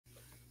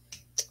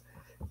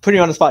putting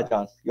you on the spot,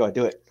 John. Go ahead,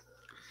 do it.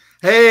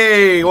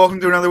 Hey, welcome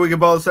to another week of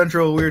Ball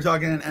Central. We were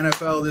talking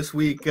NFL this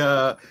week.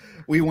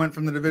 We went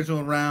from the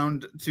divisional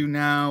round to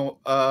now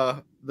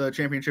the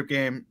championship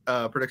game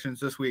predictions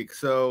this week.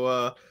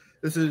 So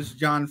this is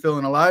John, Phil,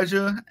 and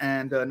Elijah,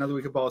 and another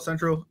week of Ball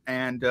Central.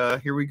 And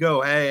here we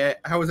go. Hey,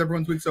 how was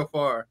everyone's week so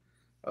far?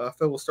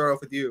 Phil, we'll start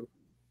off with you.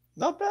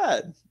 Not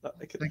bad.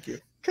 Thank you.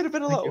 Could have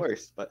been a lot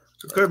worse, but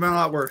it could have been a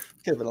lot worse.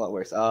 Could have been a lot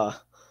worse.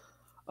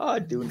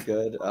 Doing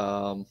good.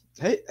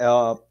 Hey,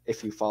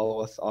 if you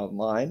follow us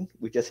online,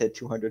 we just hit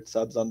 200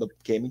 subs on the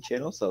gaming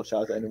channel. So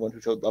shout out to anyone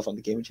who showed love on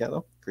the gaming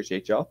channel.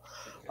 Appreciate y'all.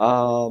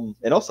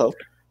 And also,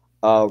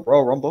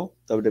 Royal Rumble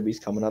WWE's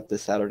coming up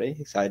this Saturday.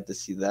 Excited to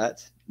see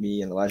that.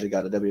 Me and Elijah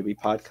got a WWE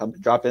pod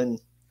drop in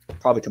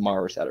probably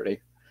tomorrow or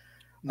Saturday.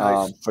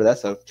 Nice. For that,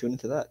 so tune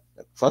into that.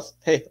 Plus,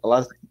 hey, a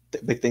lot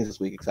of big things this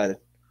week. Excited.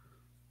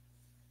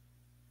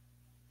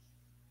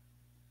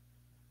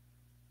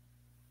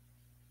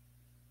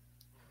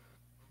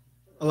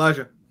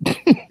 Elijah.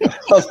 I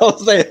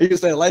was saying, you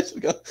saying Elijah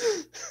go?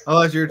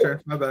 Elijah, your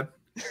turn. My bad.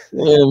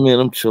 Yeah, man,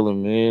 I'm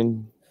chilling,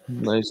 man.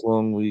 Nice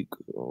long week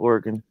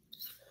working.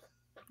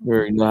 You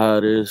already know how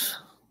it is.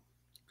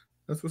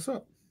 That's what's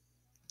up.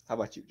 How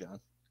about you,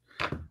 John?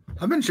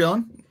 I've been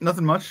chilling.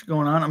 Nothing much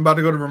going on. I'm about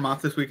to go to Vermont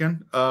this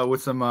weekend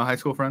with some high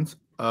school friends.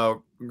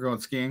 We're going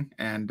skiing,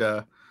 and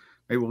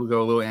maybe we'll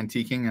go a little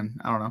antiquing and,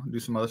 I don't know,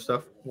 do some other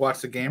stuff. Watch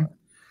the game.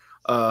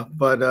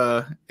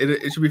 But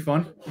it should be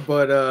fun.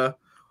 But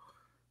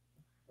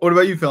what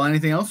about you, Phil?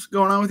 Anything else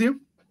going on with you?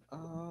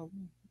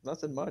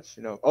 Nothing much.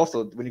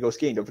 Also, when you go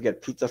skiing, don't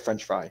forget pizza,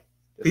 French fry.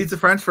 Pizza,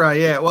 French fry,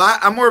 yeah. Well,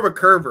 I'm more of a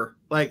curver.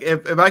 Like,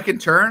 if I can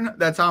turn,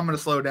 that's how I'm going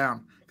to slow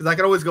down. Because I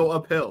can always go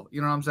uphill.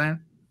 You know what I'm saying?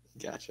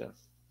 Gotcha.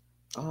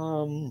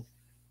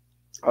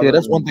 Yeah,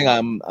 that's one thing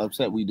I'm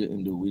upset we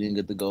didn't do. We didn't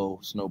get to go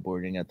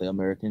snowboarding at the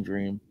American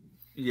Dream.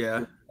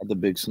 Yeah. At the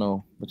big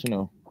snow. But,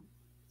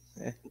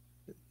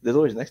 there's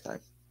always next time.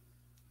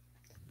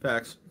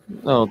 Facts.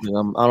 I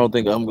don't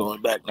think I'm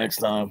going back next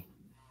time.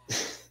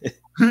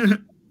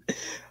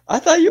 I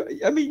thought you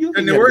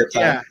to Newark,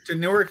 yeah. To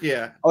Newark,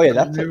 yeah. Oh yeah,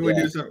 that's maybe we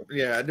do some,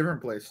 a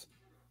different place.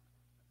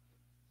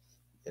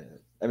 Yeah,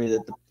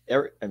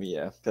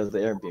 because the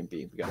Airbnb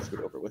we got to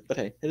screwed over with. But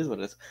hey, it is what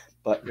it is.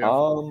 But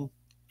and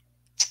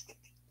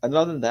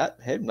other than that,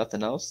 hey,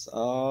 nothing else.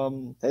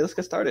 Hey, let's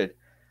get started.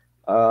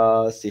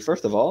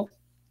 First of all,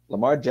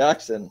 Lamar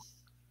Jackson,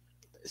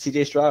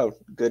 CJ Stroud,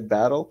 good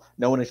battle.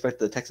 No one expected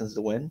the Texans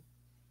to win.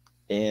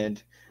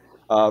 And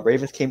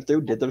Ravens came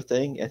through, did their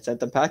thing, and sent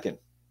them packing.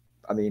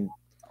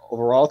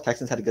 Overall,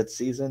 Texans had a good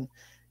season.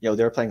 They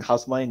were playing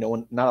house money.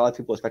 Not a lot of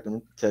people expected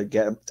them to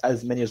get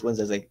as many wins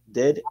as they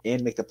did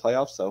and make the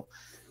playoffs. So,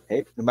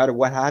 hey, no matter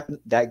what happened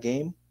that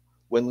game,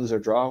 win, lose, or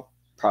draw,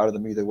 proud of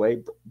them either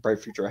way.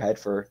 Bright future ahead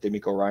for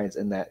DeMeco Ryans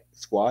in that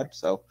squad.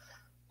 So,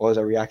 what was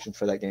our reaction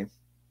for that game?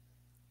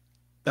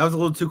 That was a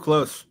little too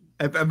close.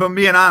 If I'm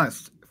being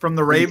honest. From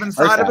the Ravens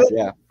side of it,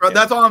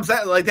 that's all I'm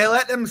saying. Like, they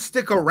let them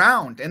stick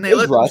around, and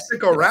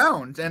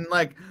around, and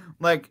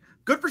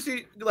good for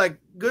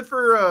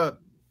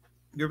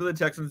the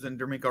Texans and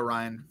DeMeco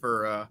Ryan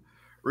for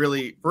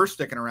really first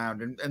sticking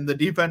around, and the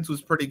defense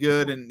was pretty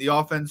good, and the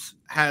offense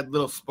had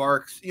little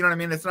sparks. You know what I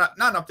mean? It's not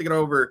enough to get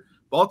over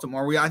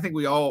Baltimore. I think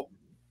a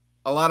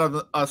lot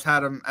of us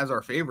had them as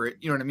our favorite.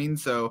 You know what I mean?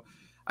 So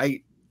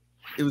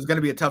it was going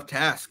to be a tough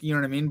task, you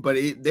know what I mean? But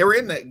they were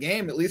in that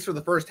game, at least for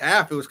the first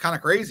half. It was kind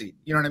of crazy,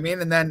 you know what I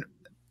mean? And then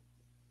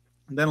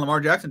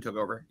Lamar Jackson took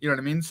over, you know what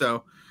I mean?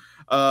 So,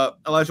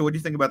 Elijah, what do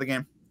you think about the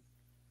game?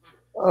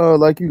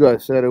 Like you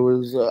guys said, it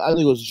was. I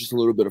think it was just a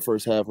little bit of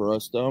first half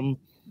rust.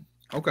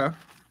 Okay.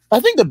 I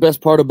think the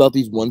best part about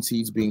these one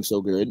seeds being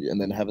so good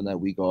and then having that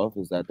week off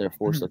is that they're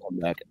forced to come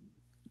back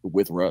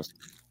with rust.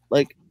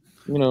 Like,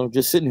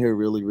 just sitting here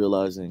really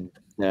realizing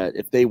that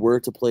if they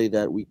were to play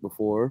that week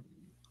before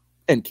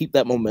and keep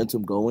that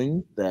momentum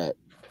going, that,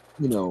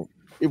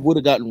 it would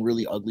have gotten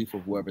really ugly for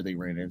whoever they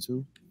ran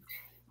into.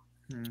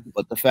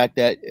 But the fact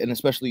that, and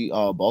especially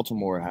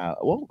Baltimore,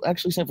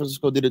 actually San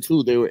Francisco did it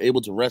too. They were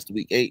able to rest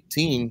week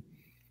 18,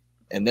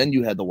 and then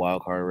you had the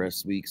wild card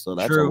rest week. So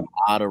that's a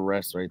lot of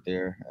rest right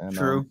there. And,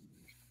 True.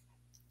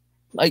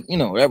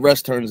 That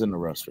rest turns into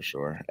rust for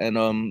sure.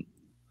 And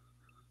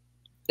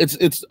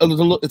it's a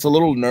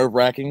little nerve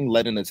wracking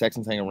letting the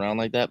Texans hang around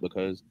like that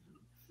because,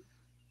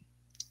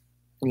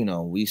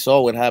 we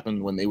saw what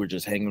happened when they were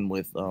just hanging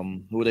with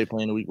who were they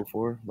playing the week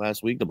before?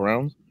 Last week, the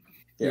Browns.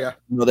 Yeah.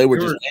 They were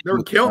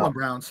killing the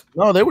Browns.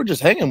 No, they were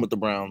just hanging with the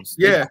Browns.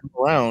 Yeah.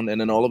 Around,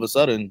 and then all of a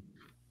sudden,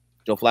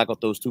 Joe Flacco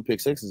throws 2 pick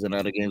sixes, and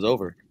now the game's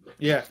over.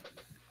 Yeah.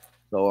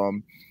 So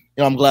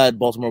I'm glad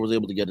Baltimore was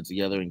able to get it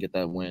together and get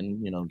that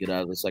win. Get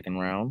out of the second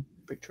round.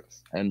 Big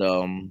trust. And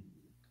I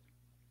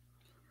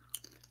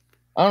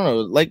don't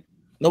know,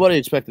 nobody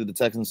expected the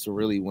Texans to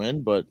really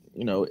win, but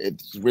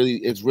it's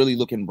really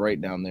looking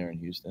bright down there in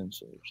Houston.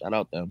 So shout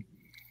out them.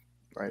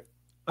 Right.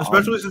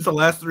 Especially since the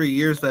last 3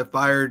 years that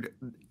fired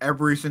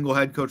every single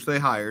head coach they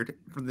hired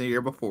from the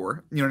year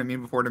before. You know what I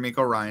mean? Before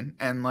DeMeco Ryan.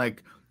 And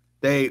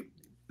they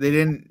they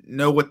didn't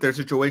know what their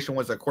situation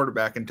was at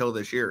quarterback until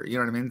this year. You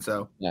know what I mean?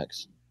 So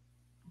Next.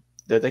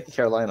 They're taking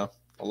Carolina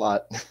a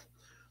lot.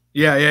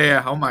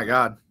 yeah. Oh my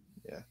God.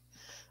 Yeah.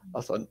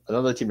 Also,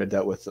 another team that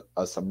dealt with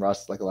some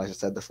rust, like Elijah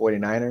said, the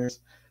 49ers.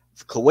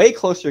 Way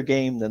closer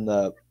game than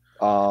the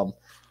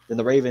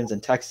Ravens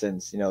and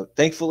Texans. You know,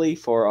 thankfully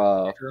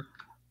for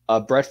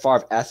a Brett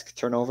Favre-esque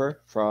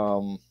turnover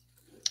from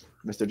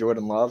Mr.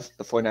 Jordan Love,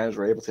 the 49ers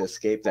were able to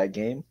escape that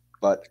game.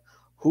 But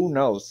who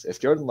knows if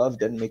Jordan Love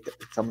didn't make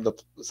some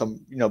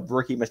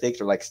rookie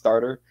mistakes or like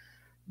starter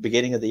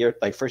beginning of the year,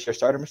 like first year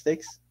starter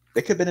mistakes,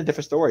 it could have been a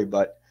different story.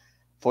 But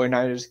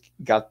 49ers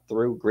got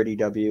through, gritty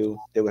W,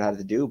 did what it had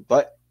to do.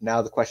 But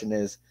now the question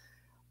is,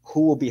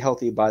 who will be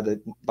healthy by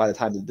the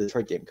time the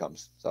Detroit game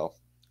comes? So,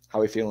 how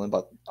are we feeling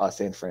about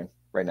San Fran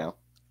right now?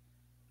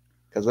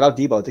 Because without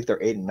Debo, I think they're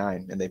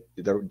 8-9, and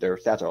their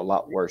stats are a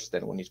lot worse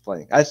than when he's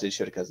playing. I actually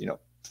should, because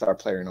star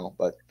player and all,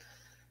 but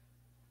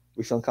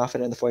we feeling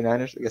confident in the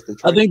 49ers against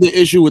Detroit? I think the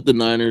issue with the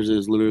Niners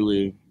is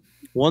literally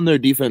one, their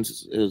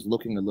defense is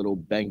looking a little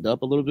banged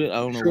up a little bit. I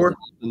don't know. Sure.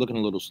 They're looking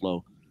a little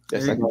slow.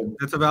 That's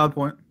a valid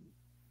point.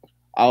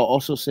 I'll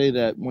also say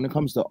that when it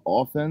comes to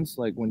offense,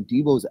 like when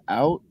Debo's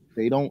out,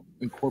 they don't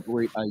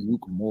incorporate Ayuk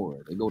more.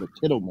 They go to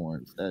Kittle more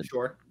instead.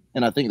 Sure.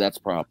 And I think that's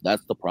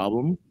the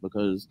problem,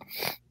 because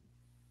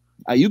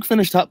Ayuk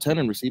finished top 10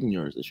 in receiving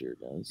yards this year,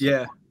 guys.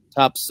 Yeah.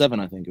 Top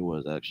 7, I think it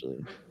was,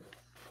 actually.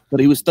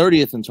 But he was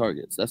 30th in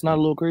targets. That's not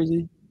a little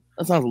crazy?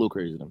 That sounds a little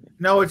crazy to me.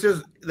 No, it's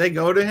just they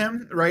go to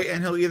him, right,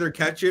 and he'll either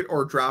catch it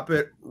or drop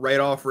it right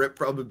off rip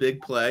from a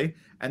big play,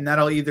 and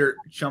that'll either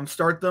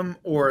jumpstart them,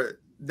 or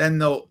then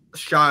they'll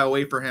shy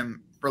away for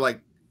him for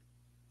like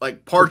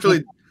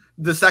partially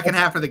the second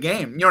half of the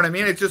game. You know what I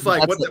mean? It's just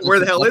like, where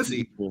the hell is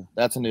he?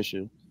 That's an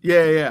issue.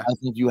 Yeah. I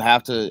think you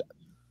have to,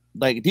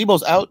 like,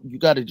 Debo's out, you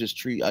got to just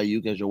treat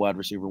Ayuk as your wide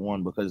receiver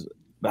 1, because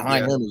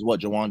behind him is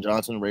Jawan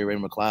Johnson, Ray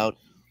McLeod.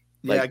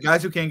 Like,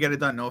 guys who can't get it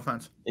done. No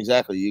offense.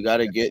 Exactly. You got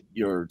to get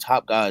your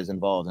top guys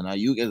involved, and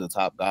Ayuk is a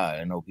top guy.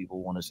 I know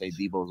people want to say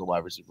Debo's a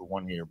wide receiver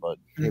 1 here, but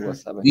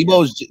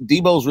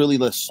Debo's really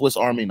the Swiss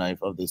Army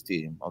knife of this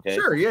team. Okay.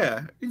 Sure.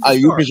 Yeah.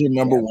 Ayuk is your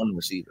number 1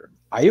 receiver.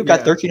 Ayuk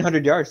got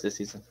 1,300 yards this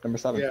season, number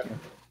 7. Yeah.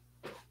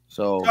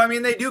 So I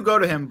mean, they do go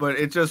to him, but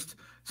it just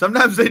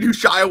sometimes they do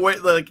shy away.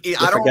 Like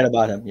I don't forget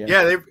about him.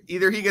 Yeah.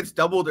 Either he gets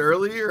doubled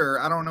early, or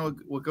I don't know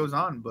what goes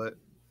on, but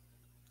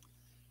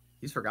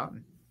he's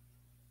forgotten.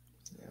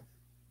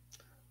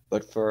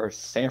 But for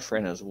San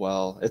Fran as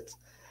well,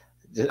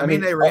 I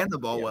mean, they ran the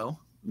ball well.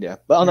 Yeah,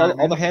 but on the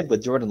other hand,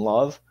 with Jordan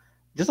Love,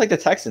 just like the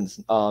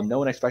Texans, no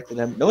one expected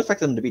them. No one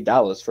expected them to beat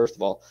Dallas. First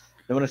of all,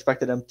 no one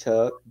expected them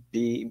to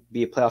be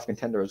a playoff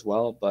contender as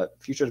well.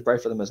 But future is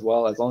bright for them as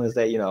well, as long as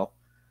they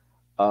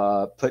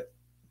put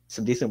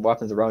some decent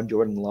weapons around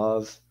Jordan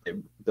Love,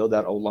 build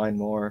that O line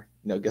more,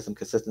 get some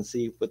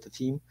consistency with the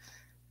team.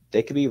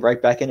 They could be right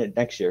back in it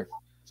next year.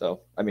 So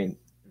I mean,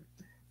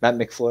 Matt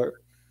McFleur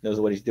knows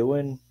what he's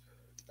doing.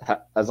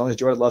 As long as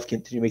Jordan Love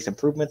continues to make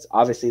improvements,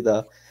 obviously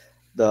the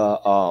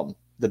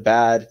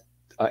bad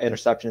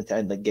interception to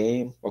end the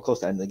game, or close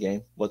to end the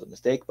game, was a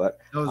mistake. But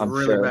that was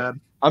really bad.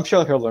 I'm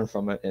sure he'll learn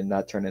from it and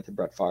not turn into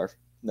Brett Favre,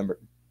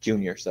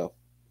 Junior. So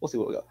we'll see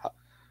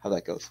how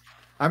that goes.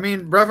 I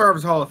mean, Brett Favre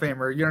is Hall of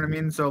Famer. You know what I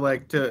mean? So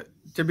like to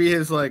be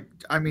his I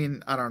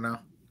don't know.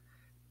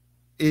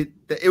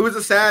 It was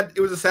a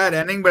sad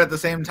ending, but at the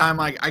same time,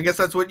 like I guess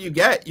that's what you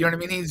get. You know what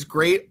I mean? He's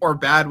great or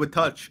bad with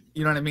touch.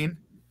 You know what I mean?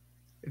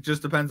 It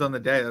just depends on the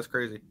day. That's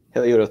crazy.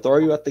 He'll either throw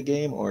you at the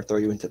game or throw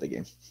you into the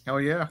game. Oh,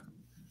 yeah.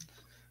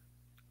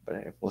 But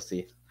anyway, we'll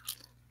see.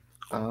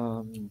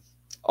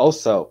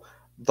 Also,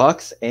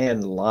 Bucks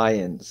and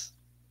Lions.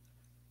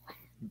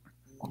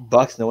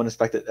 Bucks, no one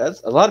expected.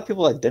 A lot of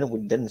people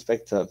didn't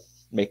expect to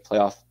make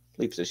playoff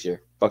leaps this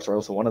year. Bucks are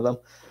also one of them.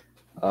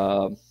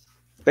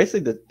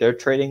 Basically, they're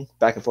trading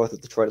back and forth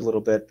with Detroit a little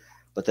bit,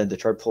 but then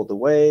Detroit pulled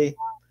away.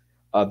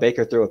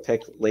 Baker threw a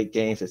pick late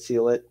game to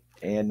seal it,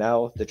 and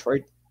now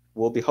Detroit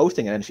will be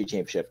hosting an NFC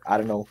Championship. I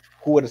don't know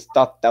who would have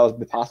thought that would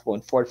be possible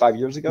in 4 to 5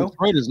 years ago.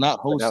 Detroit is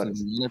not hosting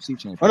the NFC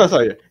Championship. Oh no,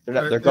 sorry,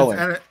 they're going. They're going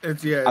to an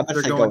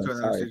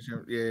NFC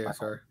Championship. Yeah,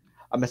 sorry.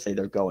 I'm gonna say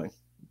they're going.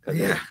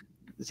 Yeah,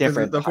 the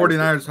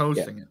 49ers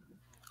hosting it.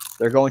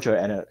 They're going to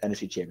an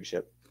NFC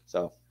Championship.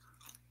 So,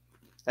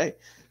 hey,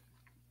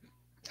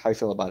 how you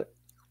feel about it?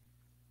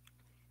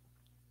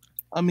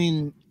 I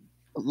mean,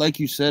 like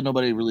you said,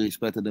 nobody really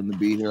expected them to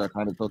be here. I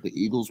kind of thought the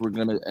Eagles were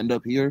going to end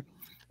up here.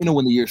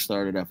 When the year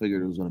started, I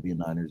figured it was going to be a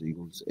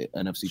Niners-Eagles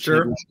NFC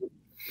Championship.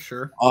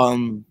 Sure.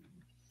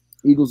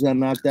 Eagles got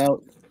knocked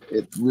out.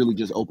 It really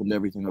just opened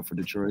everything up for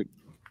Detroit.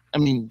 I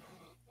mean,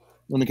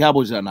 when the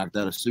Cowboys got knocked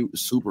out, a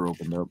super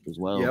opened up as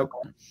well. Yep.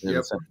 They're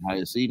the second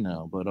highest seed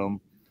now. But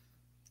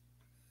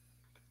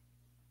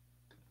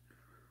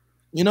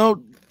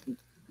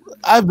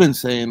I've been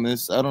saying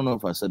this. I don't know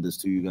if I said this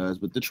to you guys,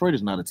 but Detroit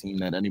is not a team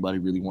that anybody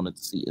really wanted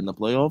to see in the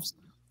playoffs.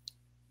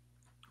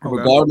 Okay.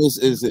 Regardless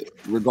if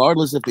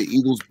the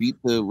Eagles beat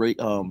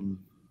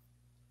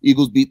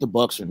the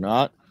Bucks or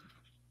not,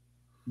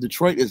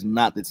 Detroit is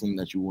not the team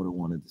that you would have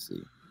wanted to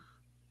see.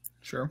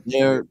 Sure.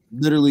 They're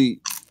literally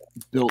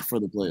built for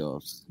the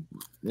playoffs.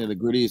 They're the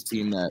grittiest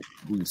team that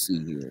we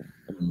see here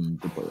in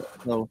the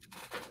playoffs. So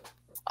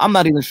I'm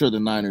not even sure the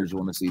Niners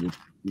want to see the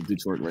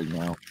Detroit right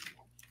now,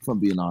 if I'm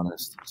being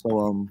honest.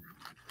 So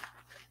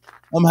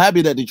I'm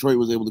happy that Detroit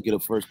was able to get a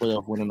first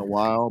playoff win in a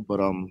while, but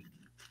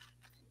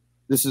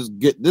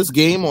this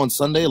game on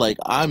Sunday, like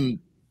I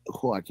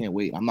can't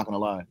wait. I'm not gonna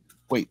lie.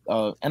 Wait,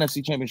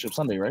 NFC Championship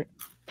Sunday, right?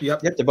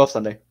 Yep. Yep, they're both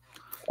Sunday.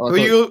 Who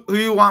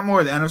you want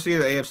more, the NFC or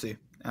the AFC?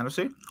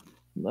 NFC?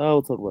 No,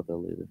 we'll talk about that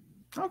later.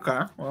 Okay,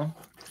 well.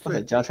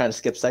 Okay, John trying to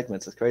skip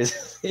segments is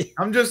crazy.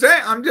 I'm just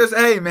saying.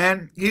 Hey,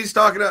 man, he's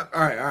talking up.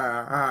 All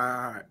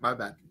right. My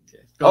bad.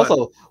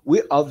 Also,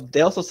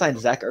 they also signed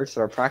Zach Ertz to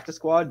our practice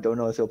squad. Don't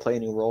know if he'll play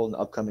any role in the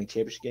upcoming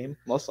championship game,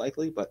 most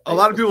likely. But a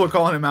lot of people are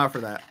calling him out for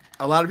that.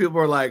 A lot of people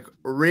are like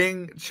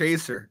ring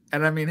chaser,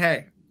 and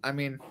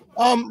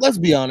let's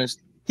be honest.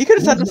 He could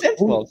have signed the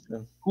Saints.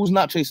 Who's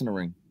not chasing the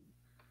ring?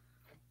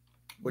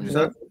 What'd you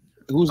say?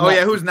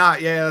 Who's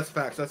not? Yeah, that's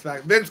facts.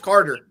 Vince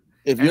Carter.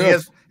 He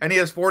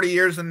has 40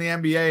 years in the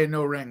NBA and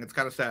no ring. It's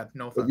kind of sad.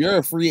 No offense. If you're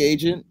a free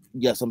agent,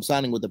 yes, I'm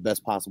signing with the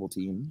best possible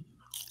team.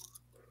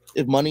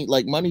 If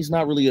money's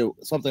not really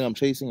something I'm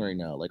chasing right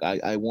now. Like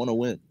I want to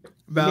win.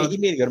 He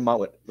made a good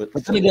amount with but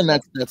then again,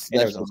 that's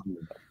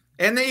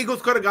and the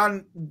Eagles could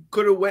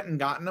have went and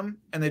gotten him,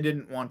 and they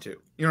didn't want to.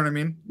 You know what I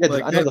mean? Yeah,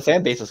 I know the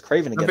fan base was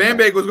craving. The fan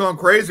base was going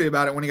crazy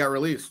about it when he got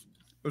released.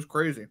 It was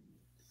crazy.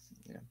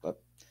 Yeah,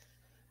 but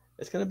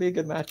it's gonna be a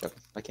good matchup.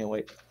 I can't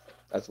wait.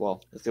 As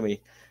well, it's gonna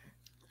be.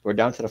 We're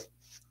down to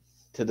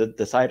the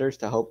deciders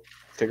to help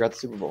figure out the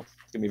Super Bowl.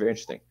 It's gonna be very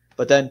interesting.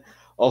 But then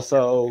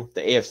also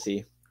the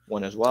AFC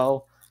one as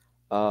well.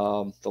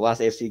 The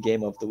last AFC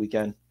game of the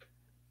weekend,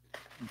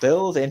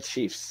 Bills and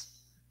Chiefs,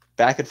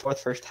 back and forth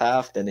first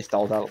half. Then they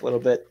stalled out a little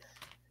bit,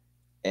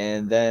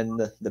 and then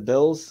the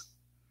Bills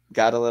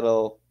got a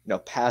little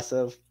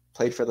passive,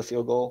 played for the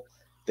field goal.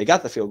 They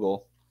got the field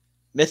goal,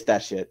 missed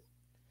that shit,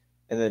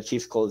 and then the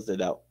Chiefs closed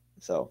it out.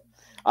 So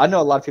I know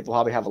a lot of people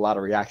probably have a lot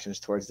of reactions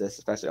towards this,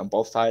 especially on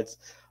both sides.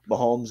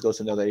 Mahomes goes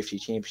to another AFC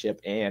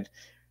championship, and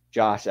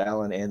Josh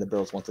Allen and the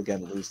Bills once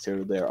again lose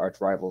to their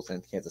arch rivals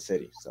in Kansas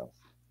City. So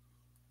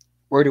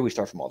where do we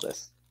start from all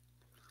this?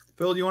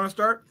 Phil, do you want to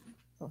start?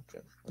 Okay.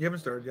 You haven't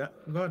started yet.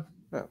 Go ahead.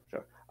 Oh,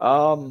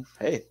 sure.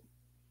 Hey,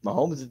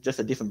 Mahomes is just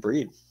a different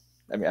breed.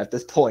 I mean, at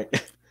this point,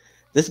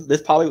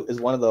 this probably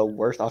is one of the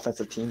worst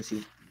offensive teams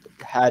he's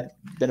had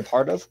been a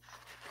part of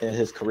in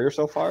his career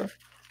so far.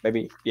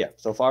 Maybe, yeah,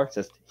 so far. It's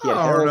just he had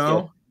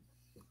no.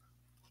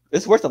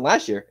 This is worse than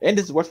last year, and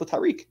this is worse with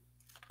Tyreek.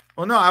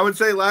 Well, no, I would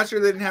say last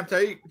year they didn't have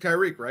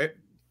Tyreek, right?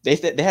 They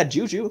had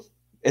Juju.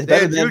 It's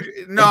better than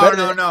Juju. No.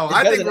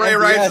 I think Ray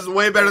Rice is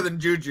way better than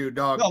Juju,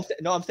 dog.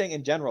 No, I'm saying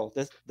in general.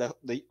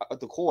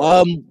 The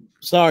core.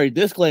 Sorry,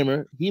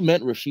 disclaimer. He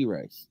meant Rashee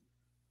Rice.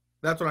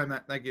 That's what I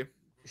meant. Thank you.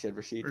 You said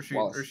Rashid.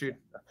 Rashid.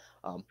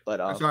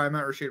 Sorry, I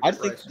meant Rashid. I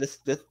think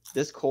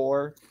this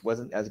core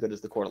wasn't as good as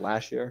the core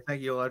last year.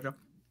 Thank you, Elijah.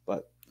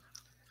 But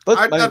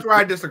that's where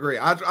I disagree.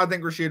 I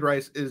think Rashid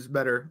Rice is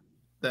better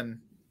than.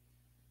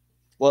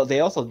 Well, they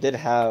also did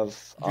have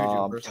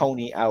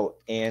Tony out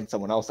and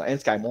someone else and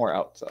Sky Moore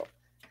out, so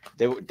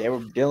they were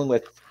dealing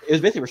with it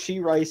was basically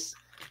Rashid Rice,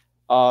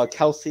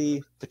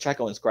 Kelsey,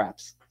 Pacheco, and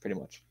Scraps pretty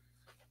much.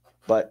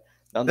 But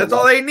that's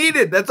all they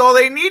needed. That's all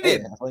they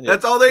needed.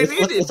 That's all they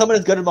needed. With someone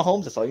as good as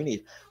Mahomes, that's all you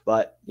need.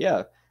 But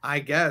yeah. I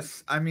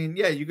guess. I mean,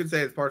 yeah, you could say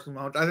it's partially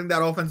Mahomes. I think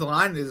that offensive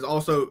line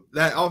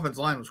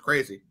was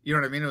crazy. You know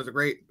what I mean? It was a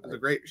great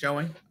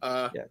showing.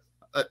 I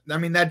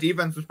mean, that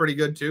defense was pretty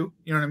good too.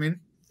 You know what I mean?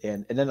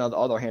 And then on the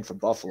other hand for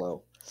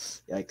Buffalo,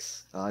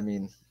 yikes. I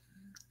mean,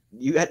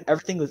 you had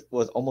everything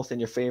was almost in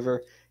your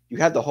favor. You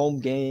had the home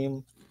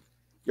game.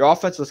 Your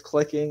offense was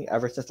clicking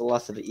ever since the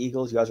loss to the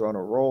Eagles. You guys were on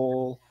a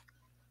roll.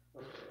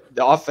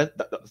 The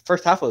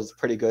first half was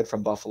pretty good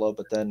from Buffalo,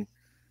 but then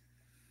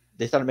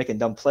they started making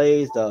dumb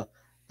plays.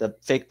 The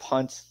fake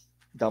punt,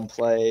 dumb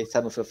play,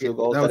 7-foot field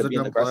goal instead of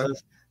being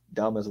aggressive,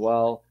 dumb as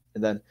well.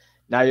 And then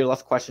now you're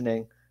left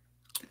questioning,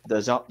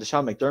 does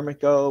Sean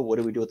McDermott go? What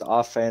do we do with the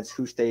offense?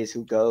 Who stays?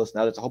 Who goes?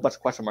 Now there's a whole bunch of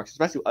question marks,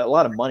 especially a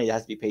lot of money that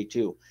has to be paid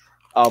too.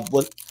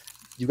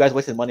 You guys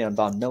wasted money on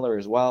Von Miller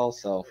as well,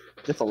 so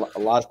just a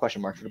lot of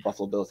question marks for the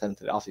Buffalo Bills heading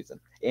into the offseason,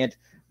 and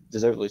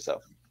deservedly so.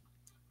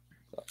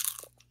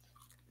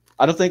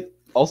 I don't think.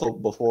 Also,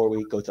 before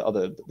we go to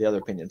the other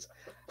opinions,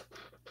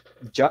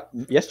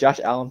 Josh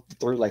Allen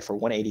threw for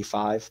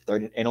 185,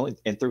 30,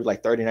 and threw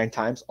 39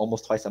 times,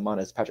 almost twice the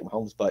amount as Patrick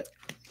Mahomes. But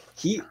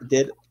he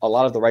did a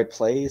lot of the right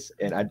plays,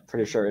 and I'm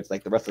pretty sure it's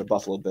the rest of the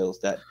Buffalo Bills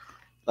that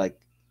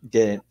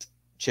didn't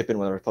chip in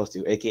when they were supposed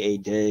to, aka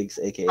Diggs,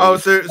 aka. Oh,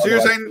 so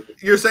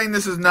you're saying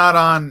this is not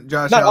on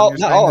Josh Allen?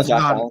 Not all on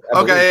Josh Allen.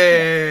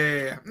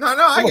 Okay, yeah. No,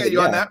 I get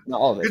you on that.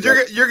 Not all of it.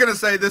 Because you're gonna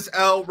say this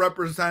L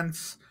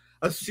represents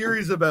a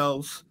series of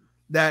L's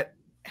that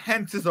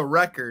hence is a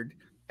record.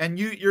 And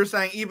you're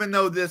saying even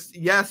though this,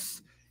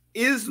 yes,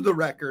 is the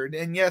record,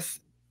 and yes,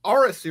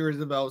 are a series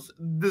of L's,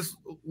 this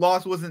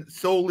loss wasn't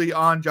solely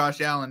on Josh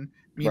Allen,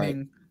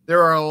 meaning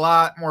there are a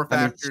lot more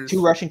factors.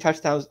 2 rushing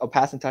touchdowns, a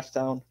passing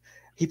touchdown,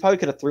 he probably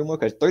could have threw more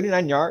because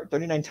 39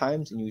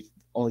 times, and you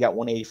only got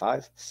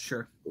 185.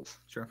 Sure.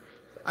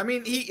 I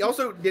mean,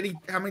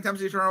 how many times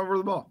did he turn over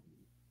the ball?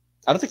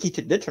 I don't think he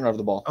did turn over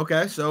the ball.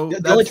 Okay, so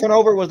the only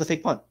turnover was the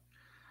fake punt.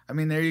 I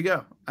mean, there you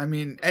go. I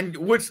mean, and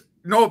which,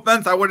 no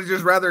offense, I would have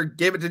just rather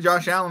gave it to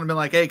Josh Allen and been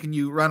like, hey, can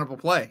you run up a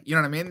play? You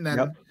know what I mean?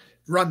 Then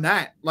run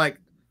that. Like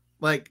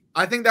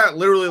I think that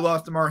literally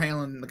lost Damar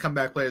Hamlin the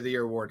comeback player of the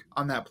year award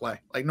on that play.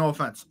 Like, no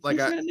offense. Like,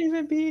 he shouldn't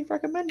even be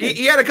recommended.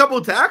 He had a couple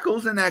of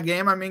tackles in that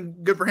game. I mean,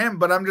 good for him.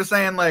 But I'm just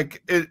saying,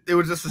 like, it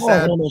was just a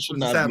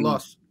sad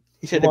loss.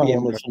 He shouldn't be.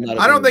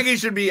 I don't think he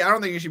should be. I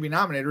don't think he should be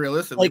nominated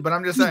realistically. But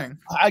I'm just saying.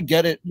 I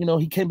get it. You know,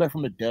 he came back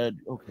from the dead.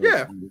 Okay.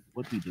 Yeah.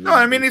 What he did? No,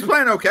 I mean, he's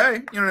playing okay.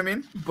 You know what I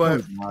mean?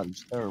 But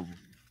he's terrible.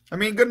 I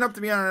mean, good enough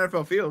to be on an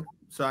NFL field.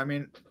 So I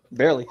mean,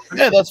 barely.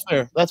 Yeah, that's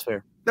fair. That's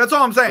fair. That's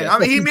all I'm saying. I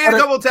mean, he made a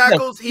couple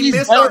tackles. He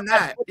missed on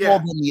that. Yeah.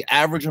 Than the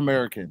average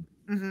American.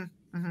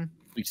 Mm-hmm.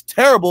 He's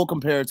terrible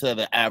compared to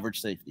the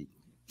average safety.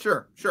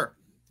 Sure.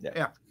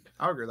 Yeah.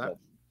 I'll agree with that.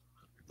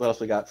 What else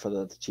we got for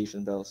the Chiefs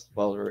and Bills?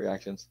 Well,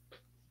 reactions.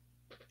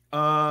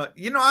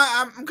 You know,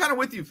 I'm kind of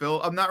with you,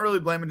 Phil. I'm not really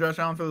blaming Josh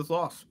Allen for this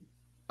loss.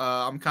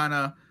 I'm kind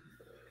of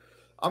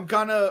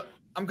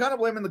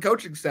blaming the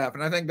coaching staff,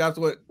 and I think that's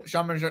what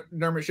Sean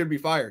McDermott should be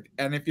fired.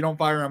 And if you don't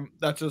fire him,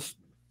 it's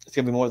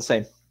gonna be more of the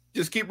same.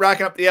 Just keep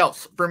racking up the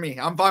L's for me.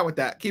 I'm fine with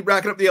that. Keep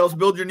racking up the L's.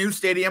 Build your new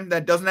stadium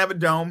that doesn't have a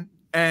dome,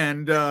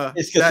 and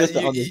it's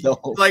consistent on the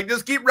dome. Like,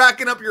 just keep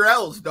racking up your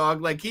L's,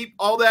 dog. Like, keep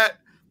all that.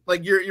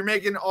 Like, you're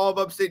making all of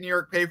upstate New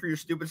York pay for your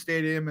stupid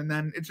stadium, and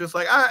then it's just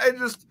like I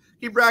just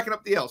keep racking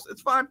up the L's.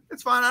 It's fine.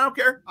 I don't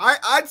care.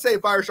 I'd say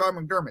fire Sean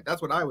McDermott.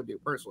 That's what I would do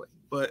personally.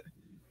 But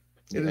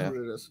it is what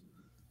it is.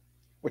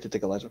 What do you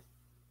think, Elijah?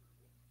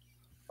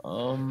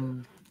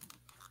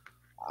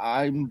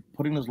 I'm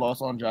putting this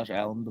loss on Josh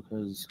Allen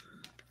because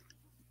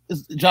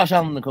it's Josh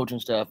Allen and the coaching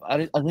staff.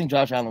 I think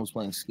Josh Allen was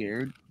playing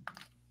scared.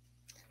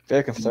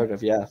 Very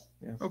conservative, yeah.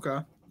 Okay.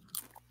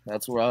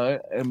 That's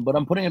where but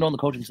I'm putting it on the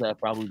coaching staff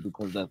probably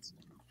because that's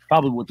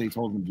probably what they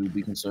told him to do.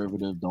 Be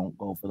conservative. Don't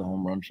go for the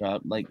home run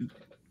shot. Like,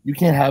 you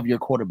can't have your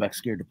quarterback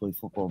scared to play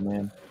football,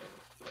 man.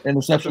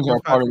 Interceptions are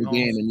part of the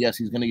game, and yes,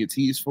 he's going to get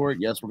teased for it.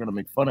 Yes, we're going to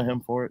make fun of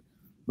him for it,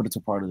 but it's a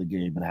part of the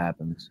game. It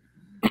happens.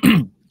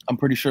 I'm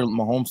pretty sure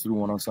Mahomes threw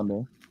one on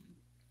Sunday.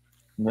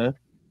 Okay.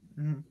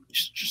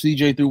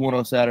 CJ threw one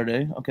on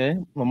Saturday. Okay.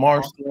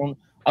 Lamar's thrown.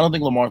 I don't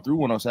think Lamar threw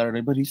one on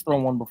Saturday, but he's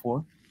thrown one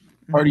before.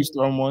 Hardy's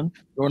thrown one.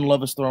 Jordan Love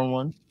has thrown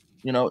one.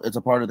 You know, it's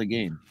a part of the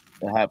game.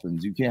 It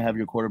happens. You can't have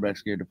your quarterback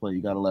scared to play.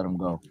 You got to let him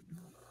go.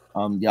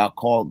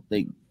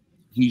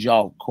 He's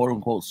y'all quote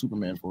unquote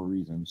Superman for a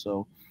reason.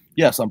 So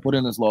yes, I'm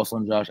putting this loss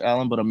on Josh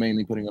Allen, but I'm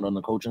mainly putting it on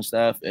the coaching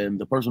staff. And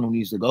the person who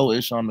needs to go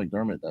is Sean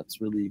McDermott.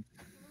 That's really,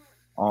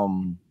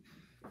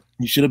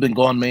 he should have been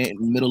gone in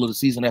the middle of the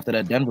season after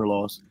that Denver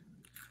loss.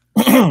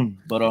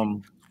 But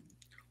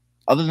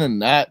other than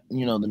that,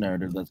 you know, the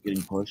narrative that's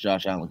getting pushed,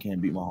 Josh Allen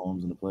can't beat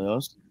Mahomes in the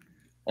playoffs.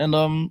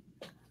 And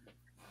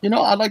you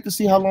know, I'd like to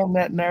see how long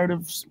that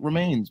narrative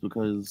remains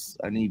because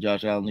I need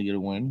Josh Allen to get a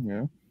win.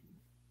 Yeah,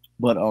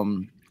 but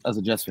as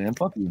a Jets fan,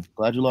 fuck you.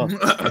 Glad you lost.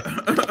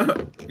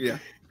 Yeah,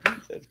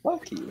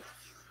 fuck you.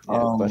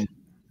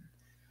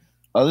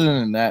 Other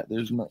than that,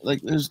 there's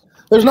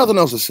nothing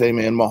else to say,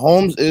 man.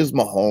 Mahomes is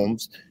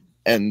Mahomes,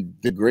 and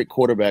the great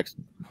quarterbacks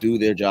do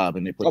their job,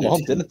 and they put.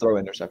 Mahomes didn't throw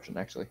an interception,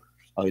 actually.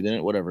 Oh, he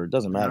didn't. Whatever, it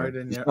doesn't matter. No, he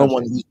didn't yet.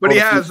 But he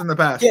has in the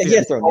past. Yeah, he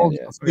has thrown.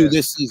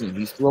 This season,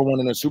 he's thrown one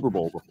in a Super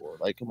Bowl before.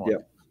 Like, come on,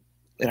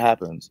 it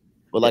happens.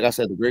 But like I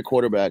said, the great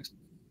quarterbacks,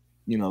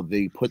 you know,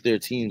 they put their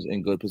teams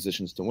in good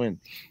positions to win,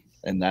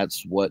 and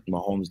that's what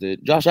Mahomes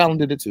did. Josh Allen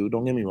did it too.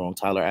 Don't get me wrong,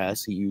 Tyler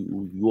Ass.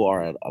 You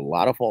are at a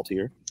lot of fault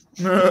here.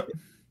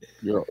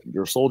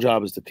 Your sole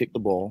job is to kick the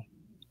ball,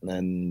 and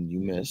then you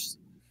miss.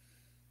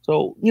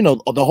 So, you know,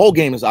 the whole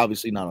game is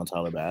obviously not on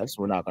Tyler Bass.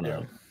 We're not going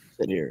to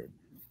sit here.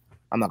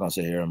 I'm not going to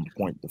sit here and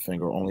point the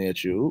finger only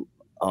at you.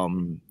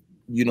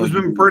 You know, he's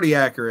been pretty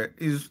accurate.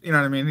 He's, you know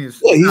what I mean?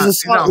 He's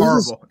not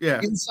horrible.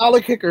 He's a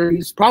solid kicker.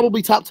 He's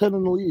probably top 10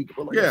 in the league.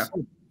 But like I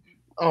said,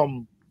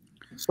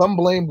 some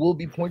blame will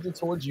be pointed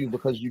towards you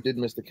because you did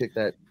miss the kick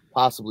that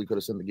possibly could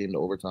have sent the game to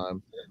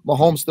overtime.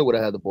 Mahomes still would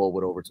have had the ball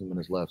with over 2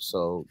 minutes left.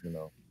 So, you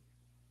know.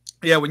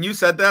 Yeah, when you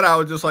said that, I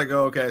was just like,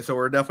 oh, okay, so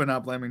we're definitely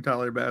not blaming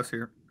Tyler Bass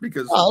here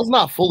because it's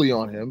not fully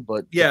on him,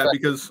 but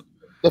because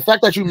the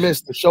fact that you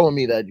missed is showing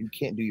me that you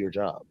can't do your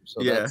job.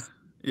 So that's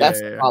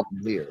the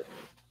problem here.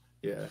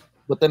 Yeah.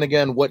 But then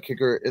again, what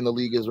kicker in the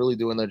league is really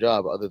doing their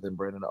job other than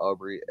Brandon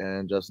Aubrey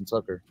and Justin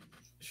Tucker?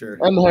 Sure.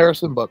 And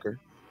Harrison Bucker.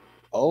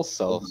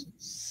 Also,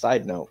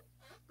 side note,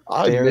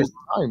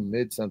 I'm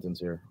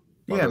mid-sentence here.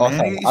 Yeah,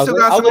 man. You still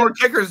got some more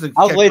kickers to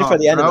I was waiting for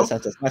the end of the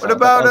sentence. What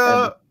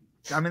about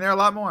I mean, there are a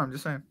lot more. I'm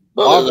just saying.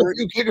 Well, there are a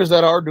few kickers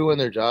that are doing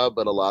their job,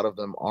 but a lot of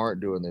them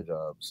aren't doing their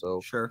job. So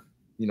sure,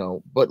 you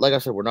know. But like I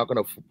said, we're not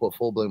going to put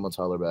full blame on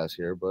Tyler Bass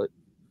here, but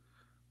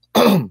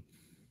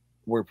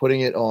we're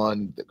putting it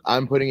on.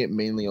 I'm putting it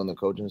mainly on the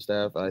coaching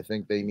staff. I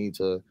think they need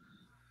to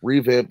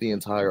revamp the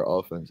entire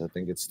offense. I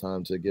think it's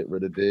time to get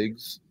rid of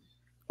Diggs.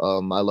 I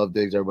love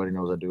Diggs. Everybody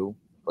knows I do,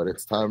 but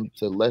it's time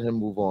to let him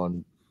move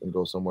on and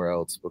go somewhere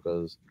else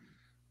because,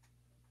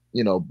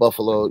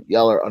 Buffalo,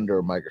 y'all are under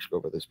a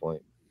microscope at this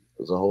point.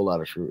 There's a whole lot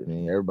of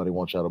scrutiny. Everybody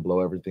wants y'all to blow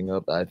everything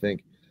up.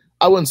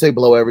 I wouldn't say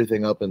blow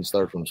everything up and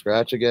start from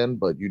scratch again,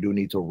 but you do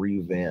need to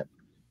revamp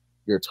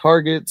your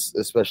targets,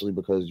 especially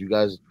because you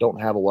guys don't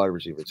have a wide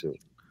receiver too.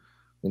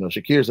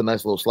 Shakir's a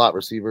nice little slot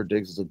receiver.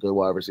 Diggs is a good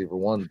wide receiver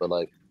one, but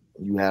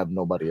you have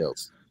nobody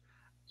else.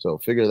 So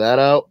figure that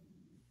out.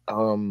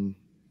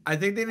 I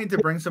think they need to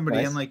bring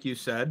somebody in, like you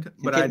said,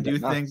 but I do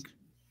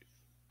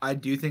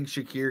think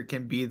Shakir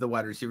can be the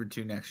wide receiver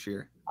 2 next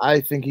year.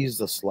 I think he's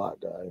the slot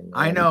guy.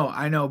 I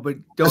know, but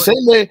the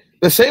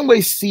same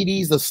way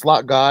CD's the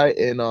slot guy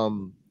in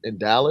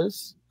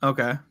Dallas.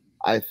 Okay.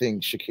 I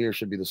think Shakir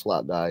should be the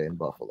slot guy in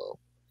Buffalo.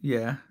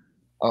 Yeah.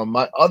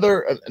 My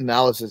other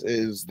analysis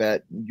is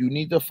that you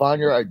need to find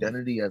your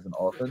identity as an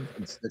offense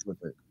and stick with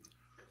it.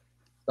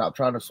 Stop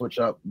trying to switch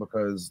up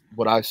because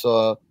what I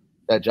saw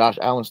that Josh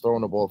Allen's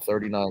throwing the ball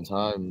 39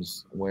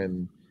 times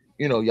when,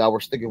 y'all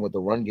were sticking with the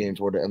run game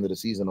toward the end of the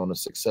season on a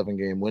 6-7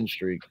 game win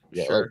streak.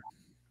 Yeah, sure.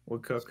 We'll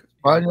cook.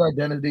 Find your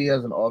identity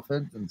as an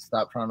offense and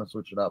stop trying to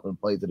switch it up and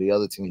play to the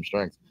other team's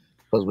strengths.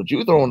 Because with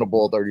you throwing the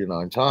ball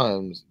 39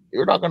 times,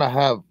 you're not going to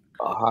have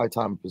a high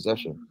time of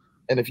possession.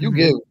 And if you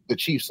give the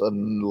Chiefs a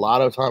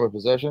lot of time of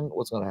possession,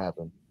 what's going to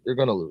happen? You're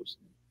going to lose.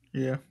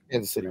 Yeah.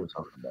 Kansas City we're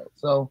talking about.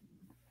 So,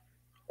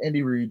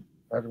 Andy Reid,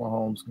 Patrick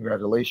Mahomes,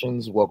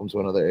 congratulations. Welcome to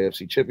another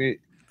AFC chip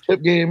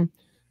game.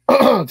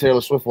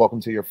 Taylor Swift,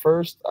 welcome to your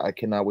first. I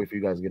cannot wait for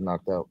you guys to get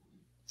knocked out.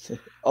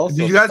 Also,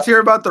 did you guys hear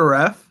about the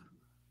ref?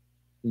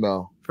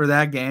 No. For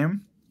that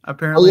game?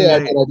 Apparently. I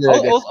did.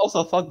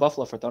 Also, fuck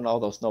Buffalo for throwing all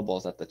those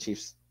snowballs at the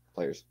Chiefs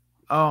players.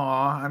 Oh,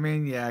 I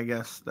mean, yeah, I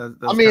guess.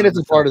 It's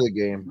a part of the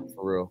game,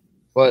 for real.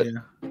 But yeah.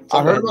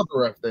 I heard about the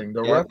ref thing.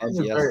 The ref thing is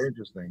very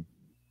interesting.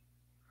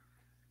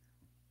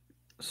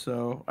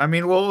 So, I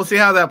mean, we'll see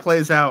how that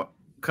plays out.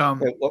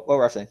 Wait, what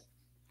ref thing?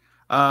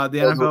 The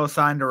NFL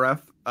assigned a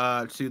ref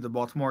to the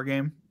Baltimore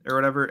game or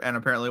whatever, and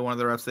apparently one of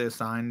the refs they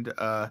assigned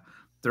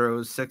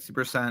throws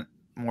 60%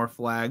 more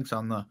flags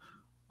on the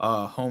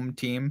home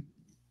team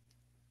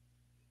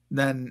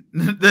than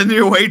the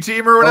away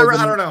team or whatever.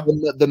 I don't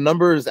know. The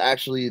number is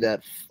actually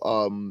that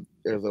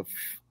there's a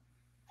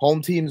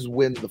home teams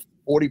win the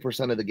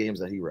 40% of the games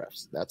that he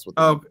refs. That's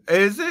what.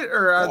 Is it?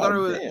 Or I thought it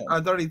was. Damn.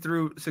 I thought he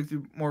threw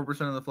 60% more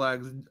of the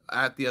flags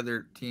at the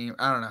other team.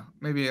 I don't know.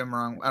 Maybe I'm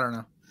wrong. I don't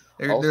know.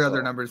 There are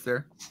other numbers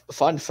there.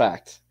 Fun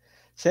fact: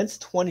 since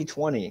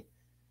 2020,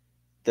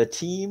 the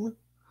team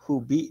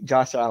who beat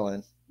Josh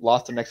Allen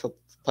lost their next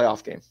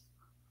playoff game.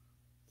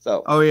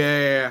 So. Oh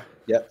yeah.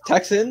 Yep.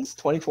 Texans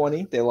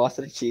 2020, they lost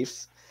to the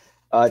Chiefs.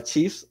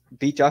 Chiefs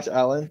beat Josh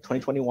Allen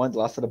 2021,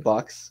 lost to the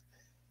Bucks.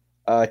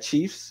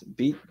 Chiefs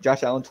beat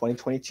Josh Allen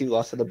 2022,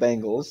 lost to the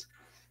Bengals.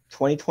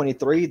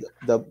 2023,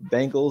 the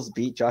Bengals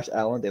beat Josh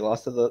Allen. They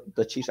lost to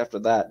the Chiefs after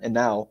that. And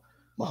now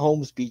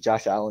Mahomes beat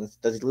Josh Allen.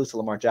 Does he lose to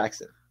Lamar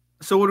Jackson?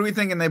 So what are we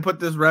thinking? They put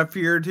this ref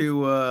here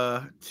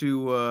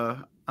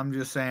to I'm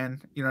just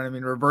saying, you know what I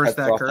mean? Reverse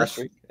that curse.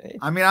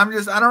 I mean, I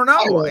don't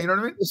know. You know what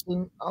I mean?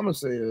 Listen, I'm going to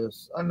say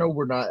this. I know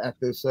we're not at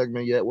this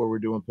segment yet where we're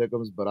doing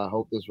pick'ems, but I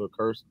hope this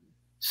curse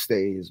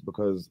stays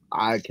because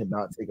I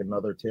cannot take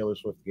another Taylor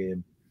Swift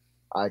game.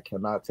 I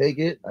cannot take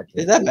it.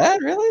 Is that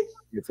bad, really?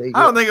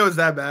 I don't think it was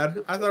that bad.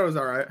 I thought it was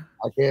all right.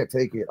 I can't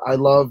take it. I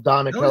love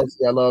Donna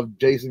Kelsey. I love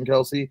Jason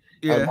Kelsey.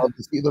 Yeah. I love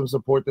to see them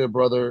support their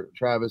brother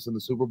Travis in the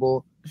Super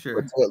Bowl.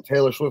 Sure. But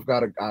Taylor Swift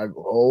got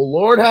oh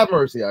Lord have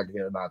mercy. I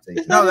cannot take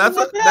it. No, that's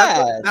what the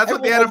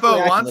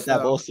NFL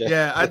wants.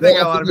 Yeah, I think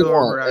a lot of people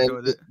are reacting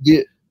with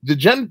it.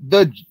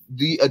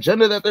 The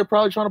agenda that they're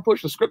probably trying to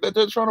push, the script that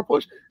they're trying to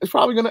push, is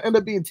probably going to end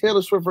up being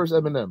Taylor Swift versus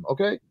Eminem.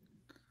 Okay,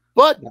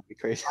 but that'd be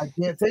crazy. I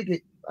can't take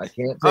it. I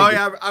can't.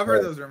 I've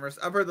heard those rumors.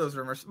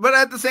 But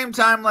at the same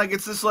time,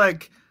 it's just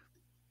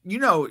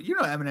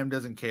Eminem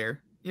doesn't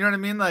care. You know what I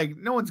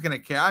mean? No one's gonna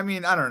care. I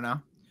mean, I don't know.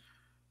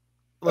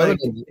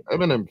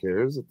 Eminem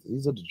cares.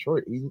 He's a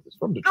Detroit. He's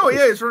from Detroit. No,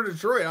 yeah, he's from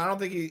Detroit. I don't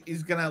think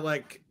he's gonna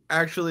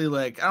actually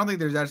I don't think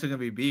there's actually gonna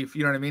be beef.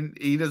 You know what I mean?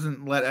 He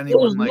doesn't let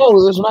anyone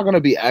No, there's not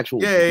gonna be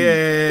actual.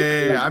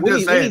 Yeah. I'm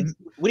just saying.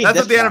 That's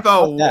what the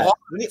NFL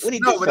wants.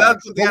 No, but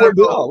that's what the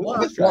NFL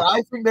wants. What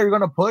I think they're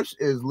gonna push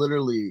is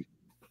literally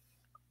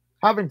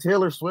having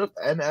Taylor Swift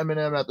and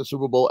Eminem at the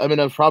Super Bowl.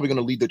 Eminem's probably going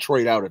to lead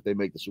Detroit out if they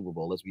make the Super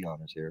Bowl. Let's be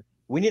honest here.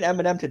 We need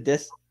Eminem to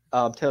diss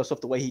Taylor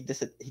Swift the way he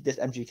dissed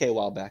MGK a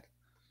while back.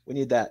 We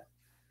need that.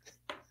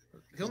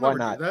 Why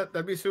not?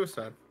 That'd be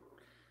suicide.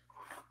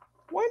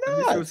 Why not?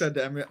 That'd be suicide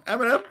to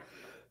Eminem.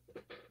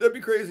 That'd be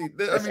crazy.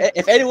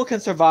 If anyone can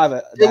survive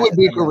it, would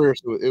be career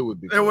suicide. It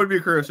would be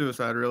career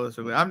suicide.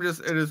 Realistically,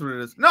 it is what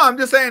it is. No, I'm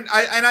just saying.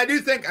 I do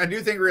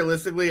think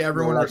realistically,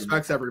 everyone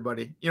respects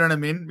everybody. You know what I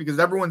mean? Because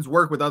everyone's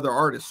worked with other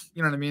artists.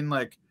 You know what I mean?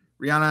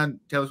 Rihanna and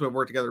Taylor Swift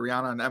work together.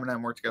 Rihanna and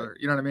Eminem work together.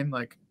 You know what I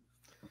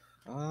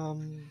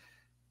mean?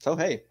 So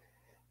hey,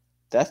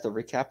 that's the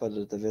recap of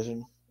the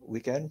division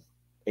weekend.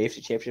 AFC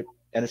Championship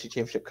NFC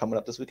Championship coming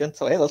up this weekend.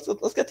 So hey, let's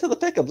get to the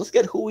pick'em. Let's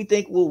get who we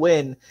think will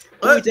win.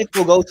 Who we think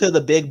will go to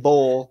the big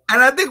bowl.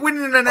 And I think we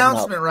need an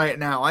announcement right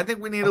now. I think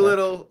we need a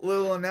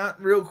little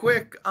announcement real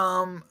quick.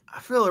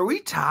 Phil, are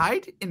we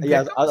tied in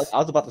Yeah, I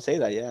was about to say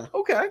that. Yeah.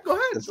 Okay, go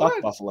ahead. It's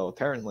not Buffalo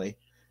apparently.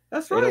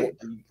 That's right.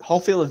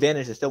 Home field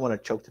advantage. They still want to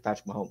choke to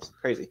Patrick Mahomes.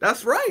 Crazy.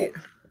 That's right.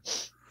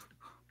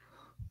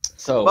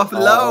 So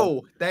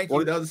Buffalo. Thank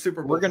you. That was a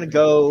Super Bowl. We're gonna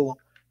go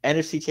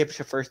NFC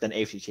Championship first, then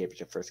AFC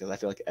Championship first, because I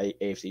feel like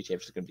AFC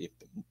Championship is gonna be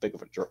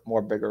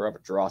bigger of a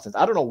draw. Since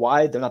I don't know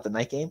why they're not the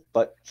night game,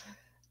 but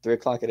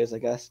 3:00 it is, I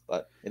guess.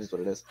 But it is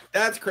what it is.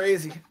 That's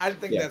crazy. I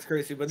think that's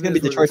crazy, but it's gonna be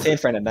Detroit San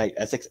Fran at night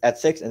at six,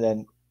 and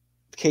then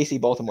KC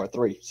Baltimore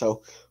 3.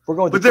 So we're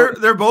going. But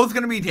they're both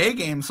gonna be day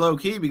games, low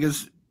key,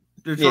 because.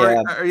 Detroit,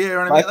 you know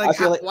what I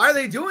mean? Like, why are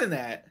they doing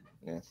that?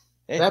 Yeah.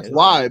 That's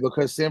why,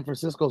 because San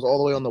Francisco's all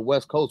the way on the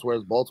West Coast,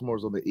 whereas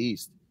Baltimore's on the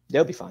East.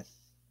 They'll be fine.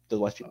 The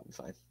West people will be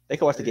fine. They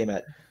can watch the game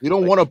at. You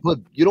don't want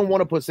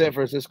to put San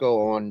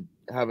Francisco on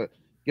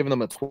giving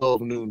them a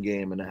 12 noon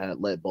game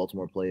and let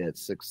Baltimore play at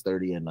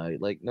 6:30 at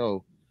night. Like,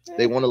 no,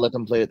 they want to let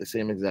them play at the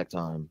same exact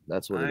time.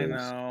 That's what it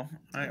is.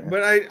 I know.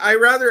 But I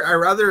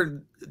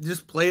rather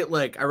just play it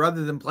I'd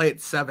rather than play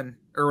at 7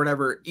 or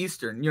whatever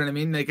Eastern. You know what I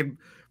mean? They could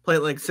play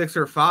it 6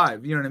 or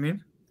 5. You know what I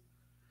mean?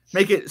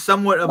 Make it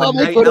somewhat of a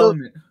night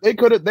element. They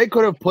could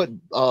have put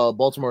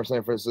Baltimore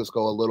San Francisco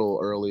a little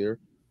earlier.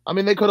 I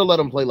mean, they could have let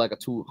them play a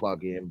 2:00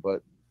 game,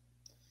 but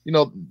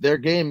their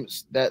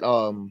games that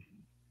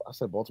I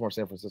said Baltimore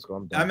San Francisco.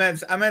 I'm done. I meant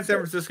San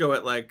Francisco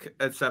at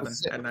 7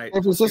 at night.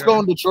 San Francisco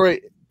and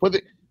Detroit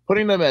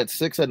putting them at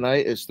 6 at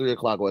night is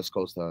 3:00 West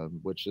Coast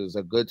time, which is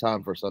a good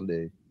time for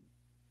Sunday.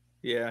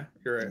 Yeah,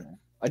 you're right.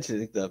 I just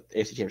think the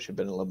AFC Championship should have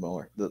been a little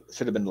more.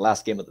 Should have been the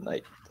last game of the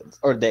night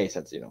or day,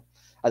 since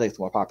I think it's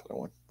the more popular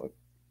one. But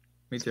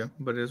me too.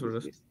 But it is what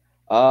it is.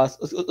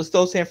 Let's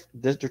go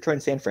Detroit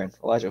and San Fran.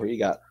 Elijah, who you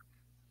got?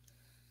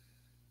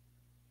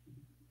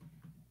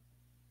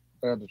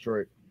 I got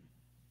Detroit.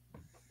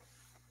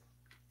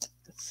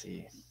 Let's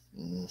see.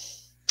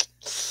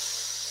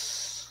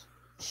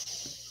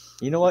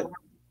 You know what?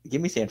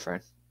 Give me San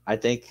Fran. I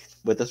think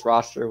with this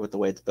roster, with the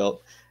way it's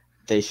built,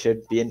 they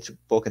should be in Super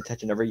Bowl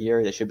contention every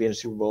year. They should be in a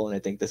Super Bowl, and I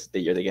think this is the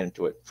year they get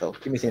into it. So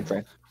give me San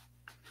Fran.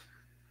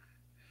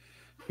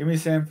 Give me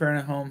San Fran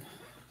at home.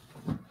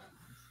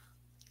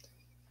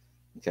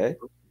 Okay.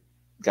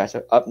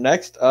 Gotcha. Up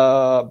next,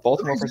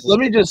 Baltimore. Let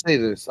me just say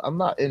this. I'm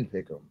not in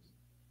pick'em.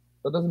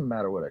 So it doesn't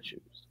matter what I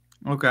choose.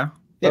 Okay.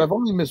 But I've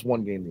only missed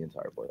one game the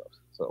entire playoffs.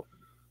 So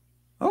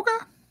okay.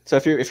 So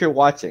if you're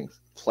watching,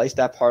 place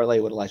that parlay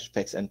with Elijah's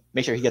picks and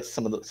make sure he gets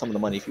some of the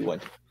money if you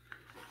win.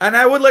 And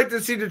I would like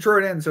to see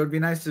Detroit in, so it'd be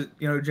nice to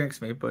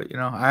jinx me, but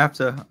I have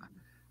to.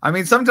 I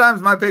mean,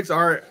 sometimes my picks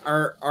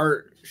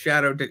are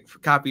shadow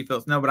copy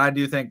Phil's. No, but I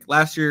do think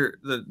last year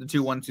the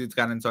 2-1 seeds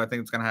got in, so I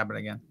think it's gonna happen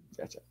again.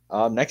 Gotcha.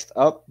 Next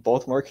up,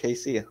 Baltimore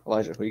KC.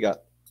 Elijah, who you got?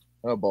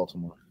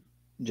 Baltimore.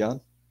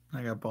 John?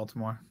 I got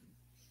Baltimore.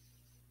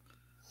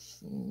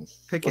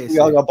 Pick KC. We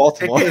all got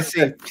Baltimore.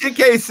 Pick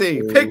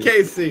KC. Pick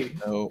KC.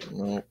 No.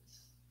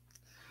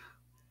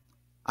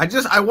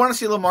 I want to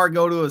see Lamar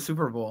go to a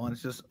Super Bowl, and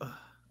it's just.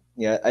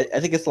 Yeah, I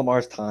think it's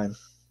Lamar's time.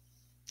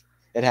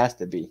 It has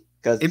to be,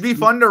 because it'd be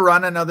fun to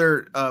run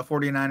another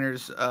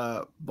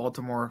 49ers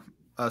Baltimore.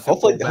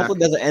 Hopefully it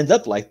doesn't end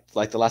up like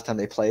the last time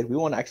they played. We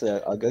want actually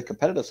a good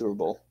competitive Super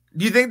Bowl.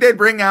 Do you think they'd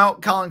bring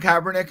out Colin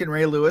Kaepernick and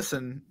Ray Lewis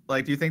and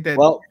do you think they'd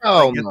get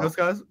those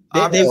guys?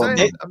 I'm just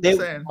saying.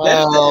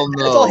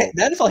 The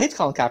NFL hates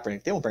Colin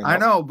Kaepernick. They won't bring him. I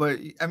know, but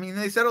I mean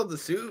they settled the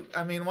suit.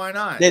 I mean, why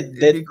not?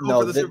 They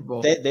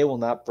will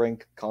not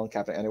bring Colin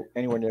Kaepernick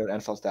anywhere near an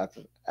NFL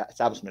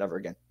establishment ever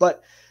again.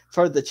 But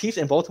for the Chiefs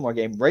and Baltimore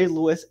game, Ray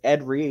Lewis,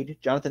 Ed Reed,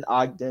 Jonathan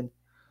Ogden,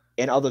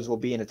 and others will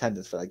be in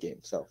attendance for that game.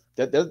 So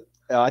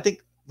I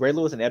think Ray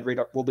Lewis and Ed Reed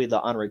will be the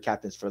honorary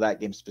captains for that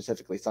game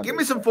specifically Sunday. Give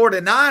me some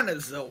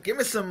 49ers, though. Give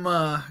me some,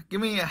 I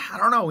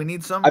don't know. We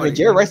need somebody. I mean,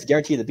 Jerry Rice is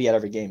guaranteed to be at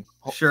every game.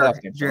 Sure,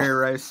 Jerry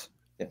Rice.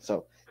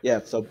 So,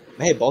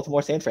 hey,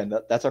 Baltimore San Fran,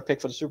 that's our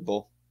pick for the Super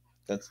Bowl.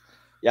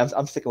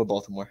 I'm sticking with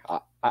Baltimore.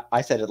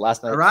 I said it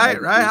last night. Right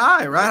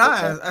high.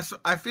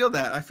 I feel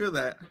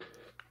that.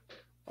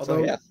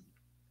 Although,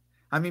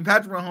 I mean,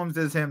 Patrick Mahomes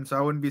is him, so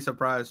I wouldn't be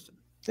surprised.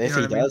 If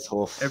he does.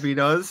 If he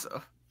does.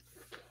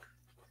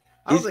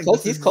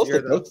 He's close to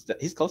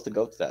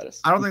GOAT status.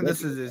 I don't think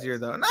this is his year,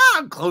 though.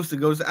 Nah, close to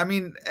GOAT. I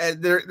mean,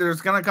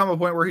 there's gonna come a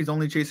point where he's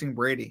only chasing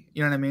Brady.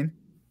 You know what I mean?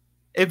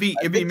 If he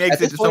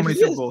makes it to so many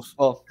Super Bowls.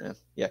 Well,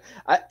 yeah.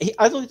 I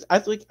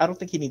don't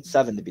think he needs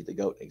 7 to be the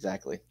GOAT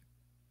exactly.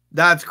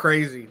 That's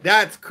crazy.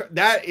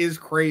 That is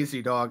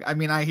crazy, dog. I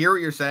mean, I hear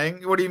what you're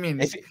saying. What do you mean?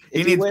 If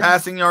he needs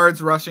passing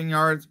yards, rushing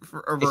yards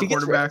over a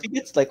quarterback. If he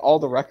gets all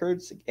the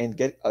records and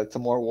get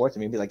some more awards,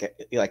 and maybe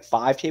like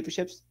 5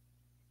 championships.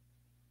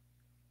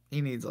 He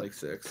needs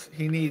 6.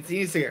 He needs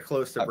to get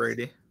close to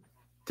Brady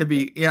to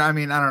be. Yeah, I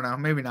mean, I don't know,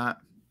 maybe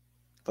not.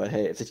 But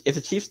hey, if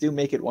the Chiefs do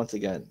make it once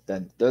again,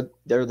 then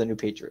they're the new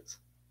Patriots.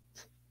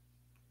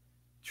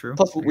 True.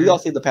 Plus, we all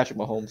see the Patrick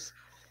Mahomes.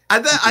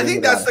 I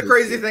think that's the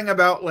crazy thing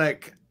about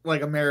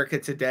like America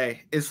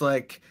today is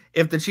like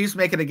if the Chiefs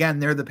make it again,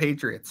 they're the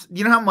Patriots.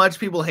 You know how much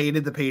people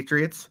hated the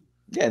Patriots?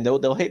 Yeah, and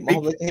they'll hate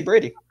Mahomes, like they hate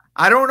Brady.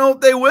 I don't know if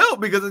they will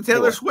because of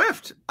Taylor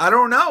Swift. I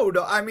don't know.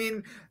 I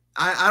mean,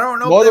 I don't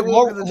know More, if they will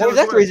more, because of more Taylor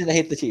that's the Swift. reason they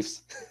hate the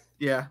Chiefs.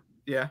 Yeah.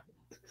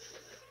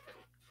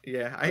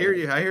 I hear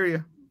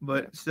you.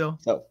 But still.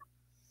 So,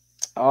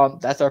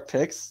 that's our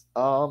picks.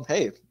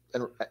 Hey,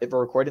 and if we're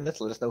recording this,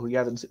 let us know who's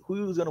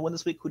going to win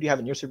this week. Who do you have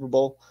in your Super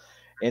Bowl?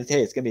 And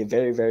hey, it's going to be a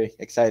very, very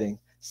exciting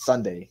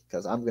Sunday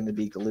because I'm going to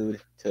be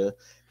glued to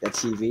the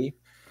TV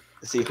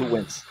to see who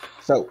wins.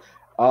 So,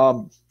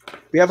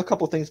 we have a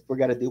couple things we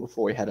got to do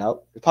before we head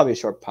out. It's probably a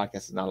short podcast,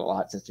 it's not a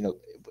lot since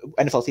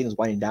NFL season is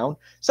winding down.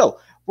 So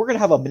we're going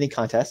to have a mini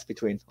contest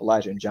between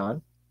Elijah and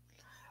John.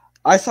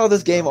 I saw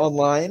this game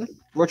online.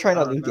 We're trying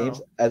out new games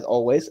as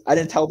always. I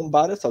didn't tell them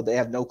about it, so they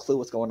have no clue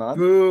what's going on.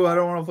 Boo! I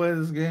don't want to play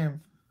this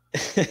game.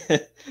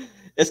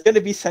 It's going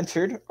to be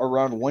centered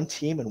around one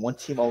team and one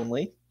team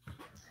only.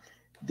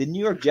 The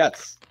New York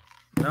Jets.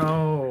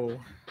 No.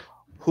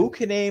 Who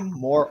can name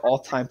more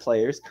all-time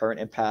players, current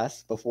and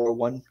past, before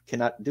one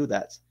cannot do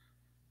that?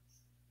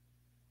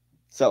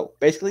 So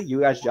basically, you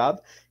guys'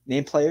 job,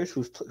 name players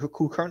who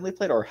currently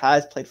played or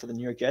has played for the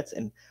New York Jets,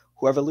 and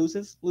whoever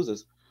loses.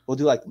 We'll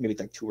do maybe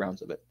 2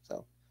 rounds of it.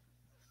 So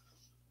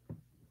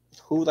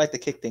who would like to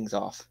kick things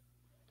off?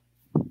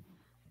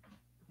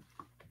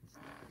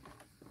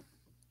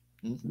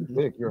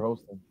 Vic, you're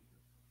hosting.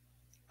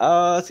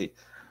 Let's see.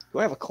 Do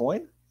I have a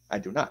coin? I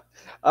do not.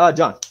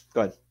 John,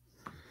 go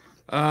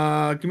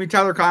ahead. Give me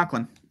Tyler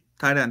Conklin,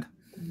 tight end.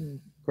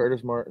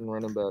 Curtis Martin,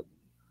 running back.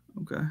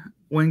 Okay.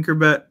 Wayne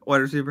Corbett,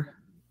 wide receiver.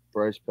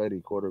 Bryce Petty,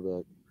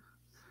 quarterback.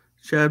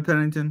 Chad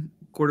Pennington,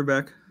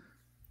 quarterback.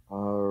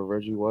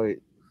 Reggie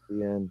White,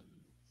 the end.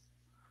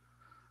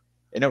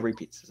 And no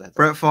repeats.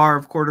 Brett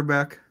Favre,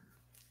 quarterback.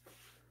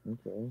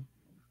 Okay.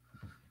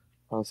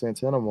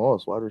 Santana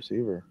Moss, wide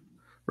receiver.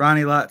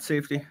 Ronnie Lott,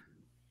 safety.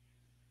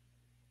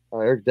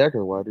 Eric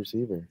Decker, wide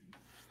receiver.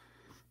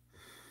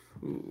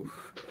 Ooh.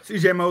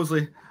 CJ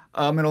Mosley,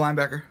 middle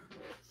linebacker.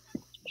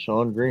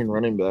 Sean Green,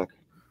 running back.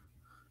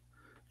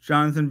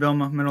 Jonathan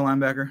Vilma, middle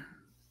linebacker.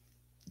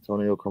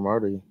 Antonio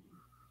Cromartie,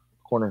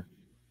 corner.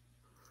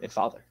 And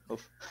father.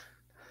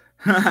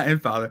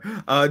 And father.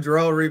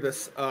 Darrell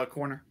Revis,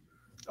 corner.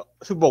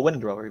 Super Bowl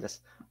winning Darrell Revis.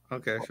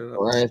 Okay, shut up.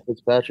 Ryan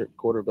Fitzpatrick,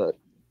 quarterback.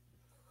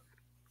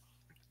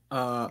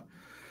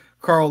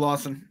 Carl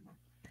Lawson,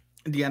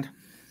 at the end.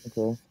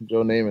 Okay.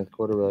 Joe Namath,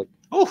 quarterback.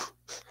 Oof.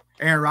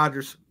 Aaron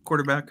Rodgers,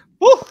 quarterback.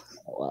 Oof.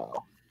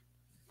 Wow.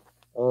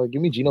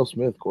 Give me Geno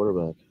Smith,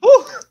 quarterback.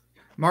 Oof.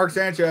 Mark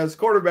Sanchez,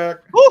 quarterback.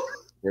 Oof.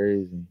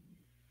 Crazy.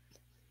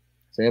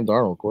 Sam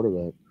Darnold,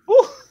 quarterback.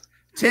 Oof.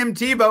 Tim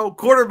Tebow,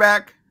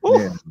 quarterback.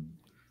 Oof.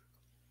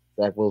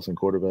 Zach Wilson,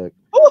 quarterback.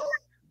 Oof.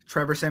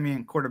 Trevor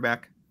Siemian,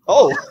 quarterback.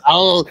 Oh,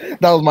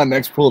 that was my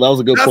next pull. That was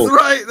a good pull.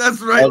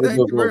 That's right. Thank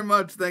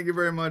you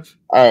very much.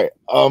 All right.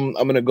 I'm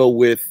gonna go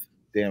with.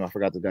 Damn, I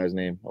forgot the guy's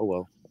name. Oh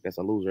well. I guess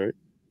I lose, right?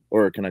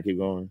 Or can I keep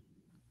going?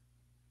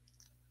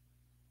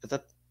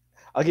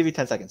 I'll give you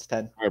 10 seconds.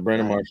 10. All right,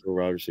 Brandon Marshall,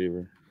 wide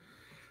receiver.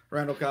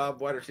 Randall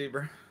Cobb, wide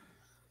receiver.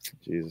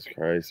 Jesus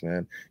Christ,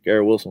 man.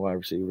 Garrett Wilson, wide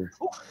receiver.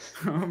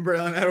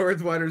 Braylon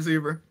Edwards, wide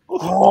receiver.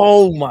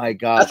 Oh my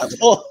God.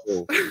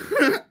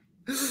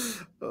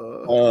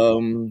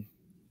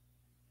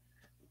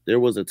 There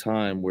was a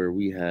time where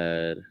we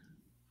had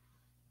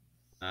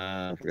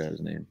I forgot his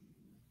name.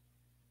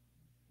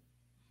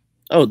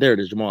 Oh, there it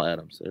is, Jamal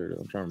Adams. There it is.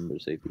 I'm trying to remember the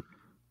safety.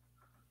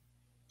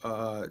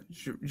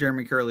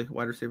 Jeremy Curley,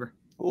 wide receiver.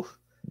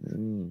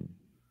 Didn't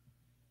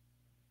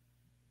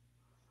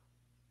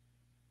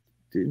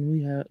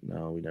we have?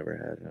 No, we never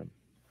had him.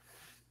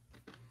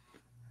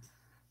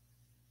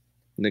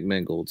 Nick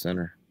Mangold,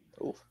 center.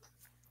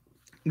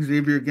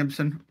 Xavier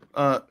Gibson,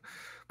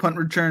 punt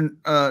return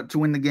to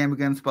win the game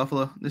against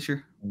Buffalo this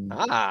year.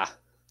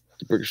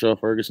 Brickashaw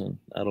Ferguson,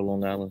 out of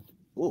Long Island.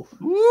 Woo!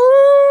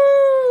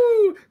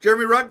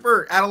 Jeremy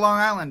Ruckford, out of Long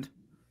Island.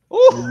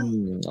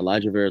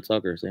 Elijah Vera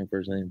Tucker, same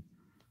first name.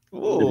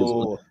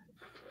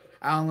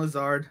 Alan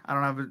Lazard. I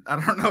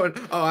don't know it.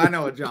 Oh, I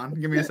know it, John.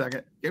 Give me a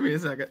second.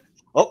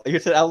 Oh, you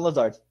said Alan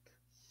Lazard.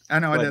 I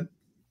know I did.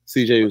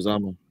 CJ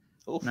Uzama.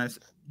 Nice.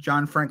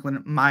 John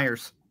Franklin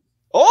Myers.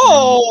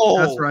 Oh,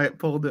 that's right.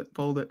 Pulled it.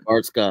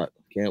 Art Scott.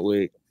 Can't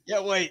wait.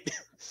 Yeah, wait.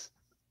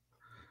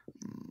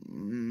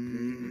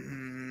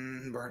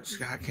 Bart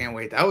Scott, can't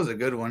wait. That was a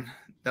good one.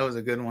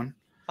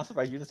 I'm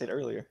surprised you didn't say it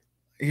earlier.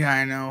 Yeah,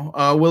 I know.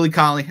 Willie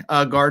Colley,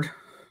 guard.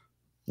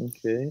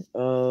 Okay.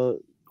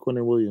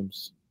 Quentin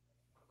Williams.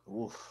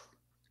 Oof.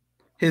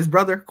 His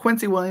brother,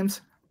 Quincy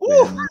Williams.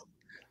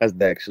 That's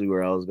actually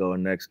where I was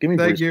going next. Give me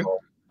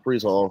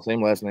Brees Hall.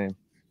 Same last name.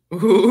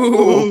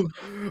 Ooh.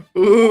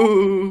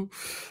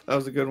 That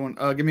was a good one.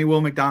 Give me Will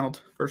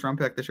McDonald, first round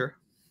pick this year.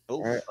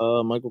 All right.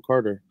 Michael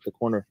Carter, the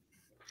corner.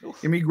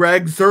 Give me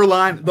Greg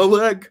Zuerlein, the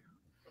leg.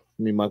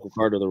 Give me Michael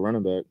Carter, the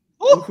running back.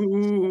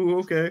 Ooh,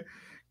 okay.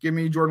 Give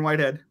me Jordan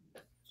Whitehead.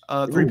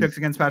 3 picks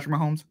against Patrick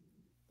Mahomes.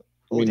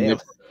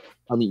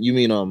 I mean, you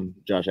mean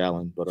Josh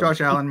Allen, but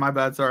Josh Allen. My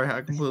bad. Sorry,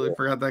 I completely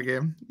forgot that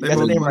game. You got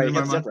the name right. You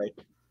got the step right.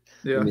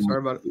 Yeah, sorry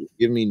about it.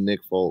 Give me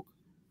Nick Folk.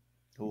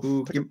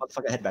 Ooh, put your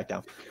motherfucking head back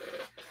down.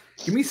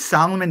 Give me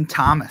Solomon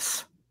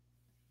Thomas.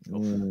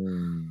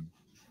 Mm.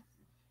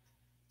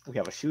 We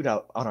have a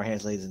shootout on our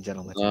hands, ladies and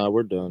gentlemen.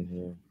 We're done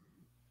here.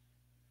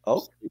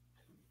 Oh?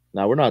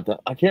 No, we're not done.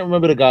 I can't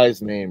remember the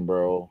guy's name,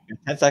 bro.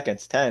 10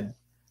 seconds. 10,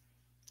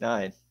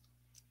 9,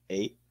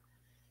 8.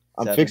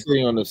 I'm 7,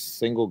 fixating on a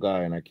single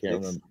guy, and I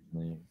can't 6, remember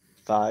his name.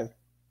 5,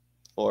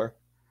 4,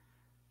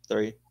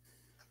 3,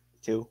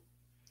 2,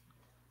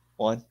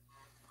 1.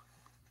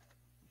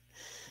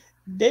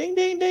 Ding,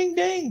 ding, ding,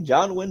 ding.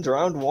 John wins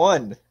round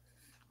 1.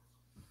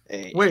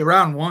 Hey. Wait,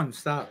 round 1.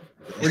 Stop.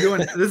 We're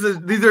doing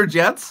these are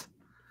Jets?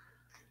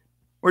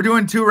 We're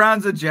doing 2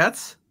 rounds of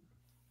Jets?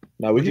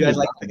 No, Would you guys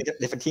like a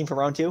different team for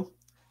round 2?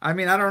 I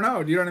mean, I don't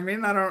know. Do you know what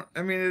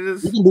I mean? It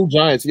is. We can do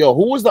Giants. Yo,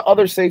 who was the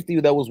other safety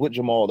that was with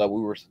Jamal that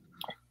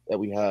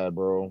we had,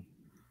 bro?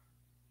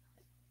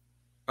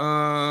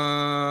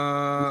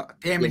 Damn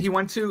it. He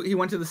went to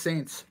the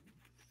Saints.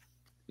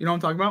 You know what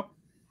I'm talking about?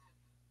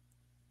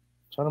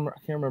 I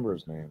can't remember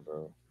his name,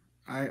 bro.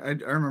 I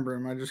remember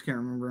him. I just can't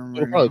remember him.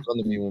 It'll probably come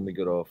to me when we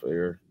get off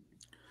air.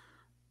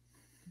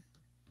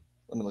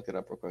 Let me look it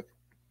up real quick.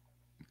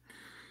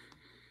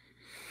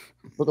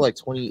 Look like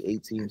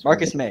 2018.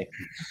 Marcus May.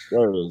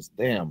 There it is.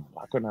 Damn,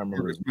 I couldn't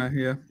remember. Marcus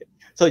May, yeah.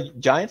 So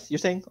Giants, you're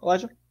saying,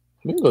 Elijah?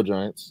 We can go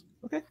Giants.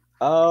 Okay.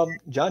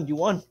 John, you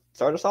won.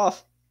 Start us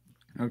off.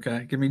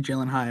 Okay. Give me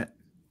Jalen Hyatt.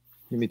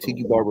 Give me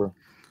Tiki Barber.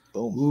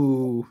 Boom.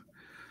 Ooh.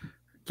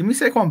 Give me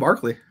Saquon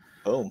Barkley.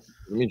 Boom.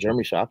 Give me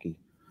Jeremy Shockey.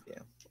 Yeah.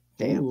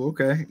 Damn. Ooh,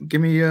 okay. Give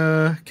me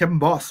Kevin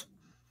Boss.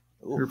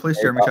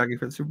 Replace Jeremy Shockey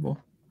for the Super Bowl.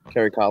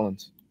 Kerry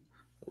Collins.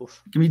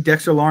 Oof. Give me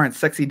Dexter Lawrence.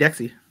 Sexy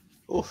Dexy.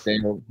 Oof.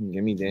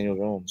 Give me Daniel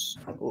Jones.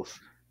 Oof.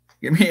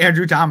 Give me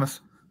Andrew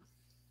Thomas.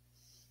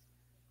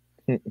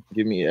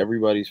 Give me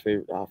everybody's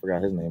favorite. Oh, I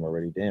forgot his name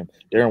already. Damn.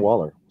 Darren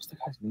Waller. What's the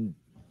guy's name?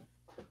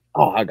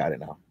 Oh, I got it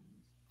now.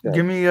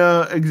 Give me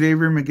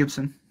Xavier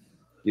McGibson.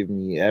 Give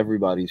me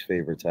everybody's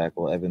favorite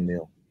tackle, Evan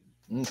Neal.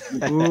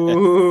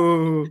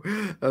 Ooh,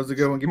 that was a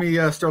good one. Give me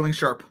Sterling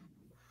Sharp.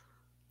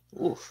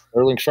 Oof.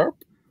 Sterling Sharp?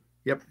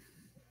 Yep.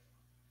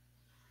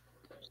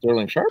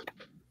 Sterling Sharp?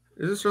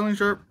 Is it Sterling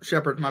Sharp?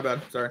 Shepard, my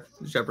bad. Sorry.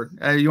 Shepard.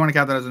 You want to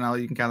count that as an L?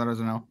 You can count that as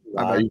an L.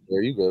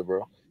 You good,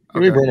 bro.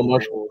 Give Okay. me Brandon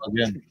Marshall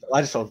again.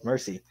 I just showed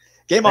mercy.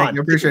 Game on.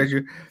 I appreciate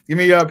you. Give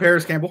me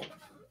Paris Campbell.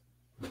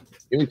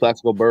 Give me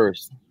Plaxico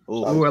Burress.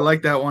 Ooh, I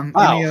like that one.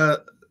 Wow. Give me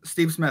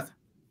Steve Smith.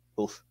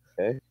 Oof.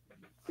 Okay.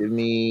 Give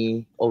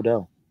me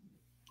Odell.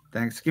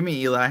 Thanks. Give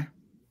me Eli.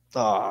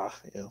 Ah,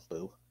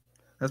 boo.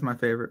 That's my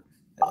favorite.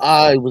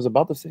 I was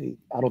about to say,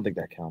 I don't think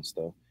that counts,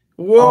 though.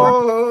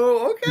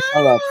 Whoa. Okay.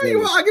 I'll I'll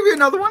give you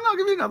another one.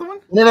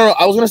 No.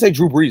 I was going to say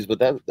Drew Brees, but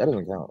that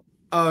doesn't count.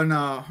 Oh,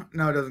 no.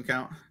 No, it doesn't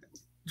count.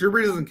 Drew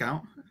Brees doesn't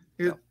count.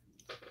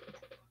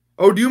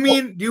 Oh, do you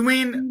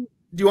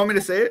want me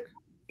to say it?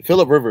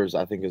 Phillip Rivers,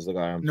 I think, is the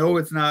guy. No,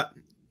 it's not.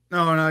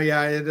 No,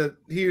 yeah.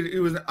 He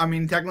was, I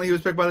mean, technically he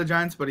was picked by the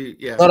Giants, but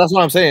yeah. No, that's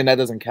what I'm saying. That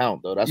doesn't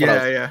count, though. That's what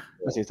yeah.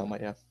 That's what you're talking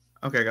about, yeah.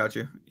 Okay, got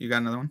you. You got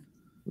another one?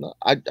 No,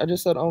 I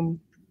just said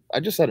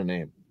a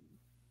name.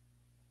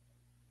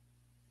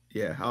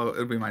 Yeah,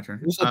 it'll be my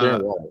turn. You said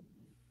Darren Waller.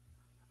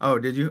 Oh,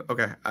 did you?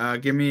 Okay.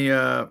 Give me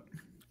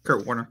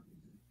Kurt Warner.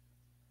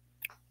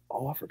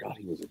 Oh, I forgot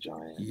he was a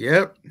Giant.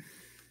 Yep.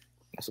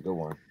 That's a good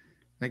one.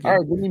 Thank you. All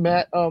right, give me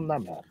Matt. Not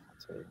Matt.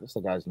 What's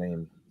the guy's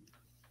name?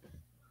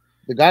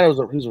 The guy that was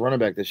a running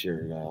back this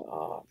year.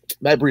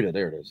 Matt Breida.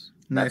 There it is.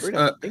 Nice.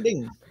 Ding,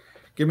 ding.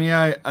 Give me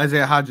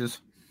Isaiah Hodges.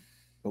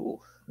 Ooh.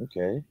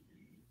 Okay.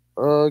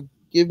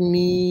 Give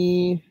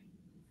me.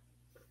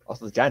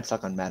 Also, the Giants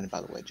suck on Madden,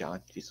 by the way,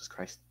 John. Jesus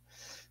Christ.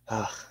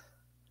 Give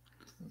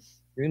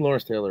me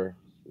Lawrence Taylor.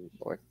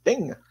 Lord.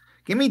 Ding.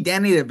 Give me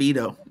Danny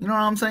DeVito. You know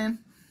what I'm saying?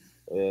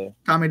 Yeah.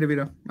 Tommy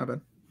DeVito. My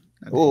bad.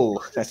 Ooh,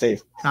 that's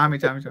safe. Tommy.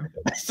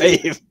 That's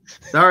safe.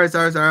 Sorry.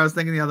 I was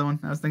thinking the other one.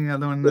 That's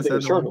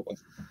the short one.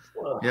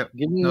 one. Yep.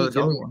 Give me. No, the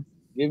taller one.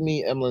 Give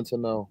me Emlyn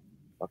Sano,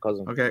 my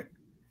cousin. Okay.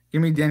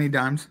 Give me Danny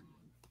Dimes.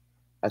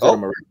 I said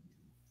him already.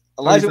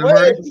 Elijah you said him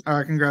already? wins. All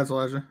right, congrats,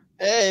 Elijah.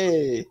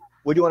 Hey.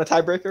 Would you want a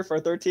tiebreaker for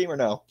a third team or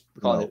no?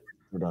 We're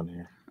done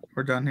here.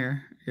 We're done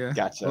here. Yeah.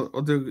 Gotcha.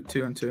 We'll do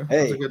 2 and 2.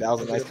 Hey, that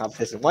was a nice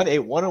competition.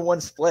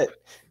 1-1 split.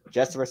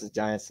 Jets versus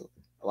Giants.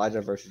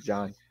 Elijah versus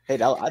John. Hey, I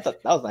thought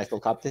that was a nice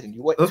little competition.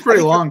 That was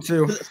pretty long,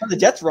 too. For the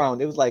Jets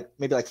round, it was like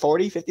maybe like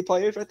 40, 50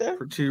 players right there.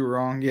 For 2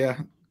 wrong, yeah.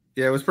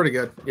 Yeah, it was pretty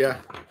good. Yeah.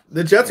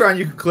 The Jets round,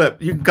 you can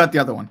clip. You can cut the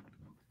other one.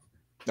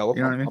 No,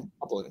 you know what I mean? I'm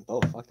uploading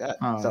both. Fuck that.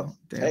 Oh, so,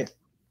 damn. hey,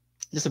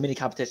 just a mini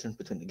competition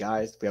between the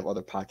guys. We have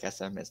other podcast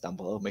segments down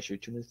below. Make sure you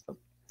tune in.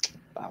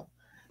 Wow.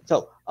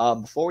 So,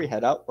 before we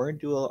head out, we're going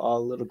to do a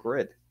little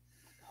grid,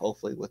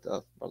 hopefully with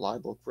a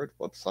reliable grid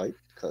website,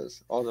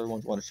 because all the other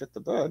ones want to shit the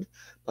bed.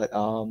 But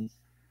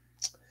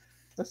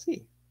let's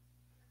see.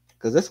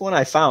 Because this one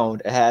I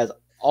found, it has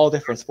all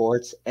different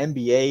sports,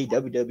 NBA,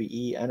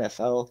 WWE,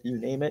 NFL, you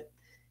name it.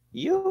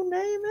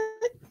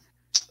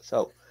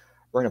 So,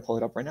 we're going to pull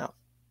it up right now.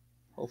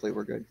 hopefully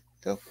we're good.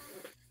 So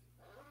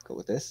go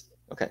with this.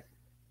 Okay.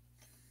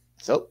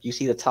 So you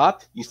see the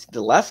top, you see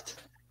the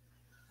left.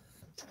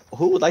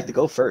 Who would like to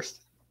go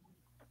first?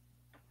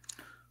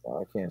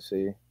 I can't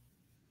see.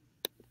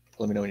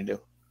 Let me know when you do.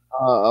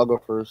 I'll go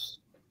first.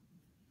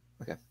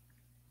 Okay.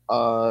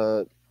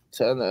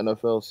 10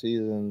 NFL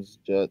seasons,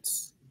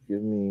 Jets.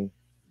 Give me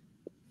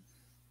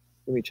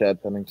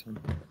Chad Pennington.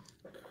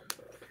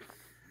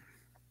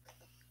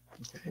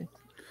 Okay.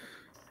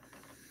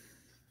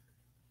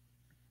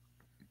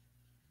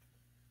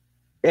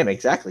 Damn,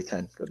 exactly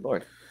 10. Good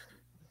lord.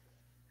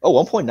 Oh,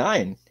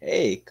 1.9.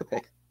 Hey, good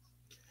pick.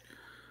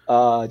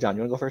 John, you want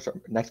to go first or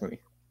next for me?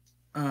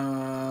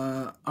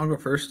 I'll go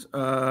first.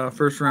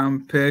 First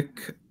round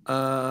pick.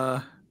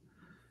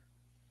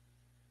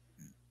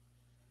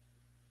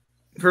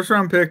 First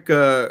round pick.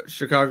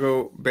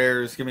 Chicago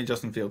Bears. Give me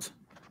Justin Fields.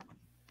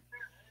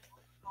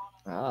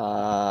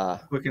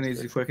 Quick and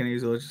easy.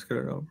 Let's just get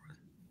it over.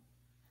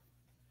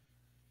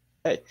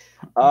 Hey,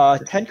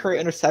 10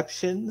 career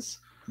interceptions.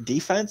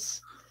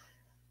 Defense.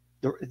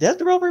 Does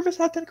the Real Rivers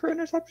have 10 career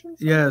interceptions?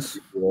 Yes.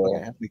 Okay,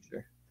 I have to make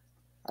sure.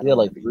 Yeah,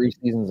 like 3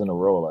 seasons in a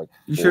row. Like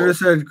you should have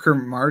said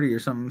Marty or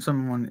something.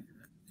 Someone,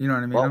 you know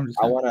what I mean? Well,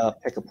 I want to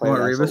pick a player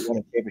that also won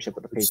a championship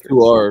with the Patriots.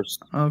 2 R's.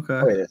 Okay.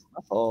 Oh, wait, it's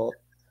my fault.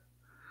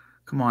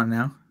 Come on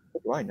now.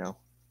 What do I know?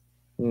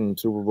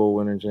 Super Bowl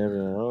winner,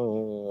 champion,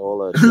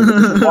 all that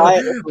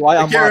shit. why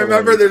I can't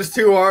remember. There's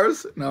 2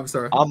 R's. No, I'm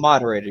sorry. I'm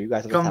moderator. You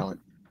guys have a talent.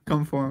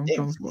 Come for him.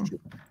 Come for him.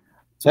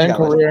 10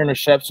 career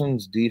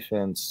interceptions,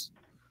 defense.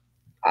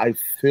 I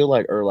feel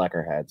like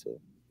Urlacher had to.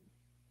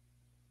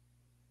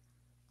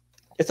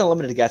 It's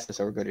unlimited guesses,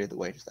 so we're good either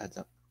way. Just a heads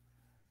up.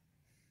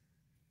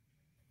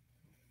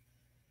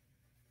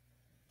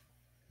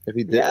 If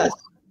he did, yes.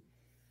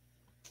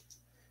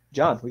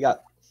 John, we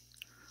got.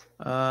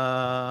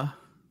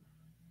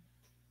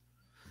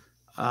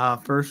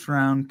 First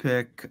round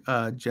pick.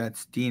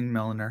 Jets. Dean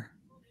Milner.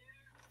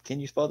 Can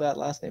you spell that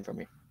last name for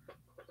me?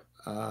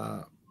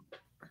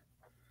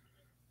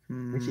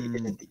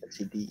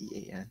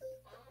 D-E-A-N.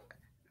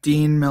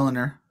 Dean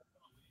Milner.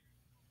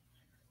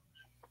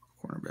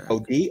 Cornerback. Oh,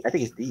 D? I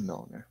think it's D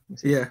Milner.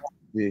 Yeah.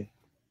 D.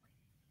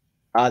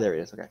 There it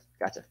is. Okay,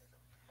 gotcha.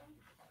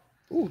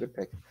 Ooh, good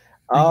pick.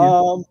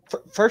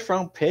 First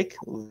round pick,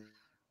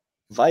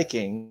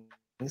 Vikings,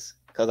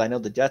 because I know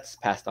the Jets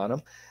passed on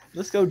them.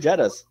 Let's go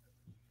Jettas.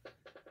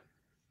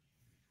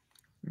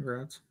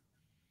 Congrats.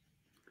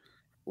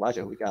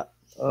 Elijah, who we got?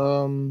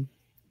 10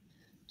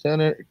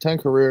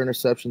 career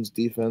interceptions,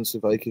 defense. The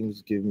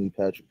Vikings give me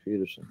Patrick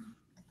Peterson.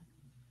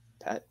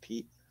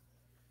 Pete.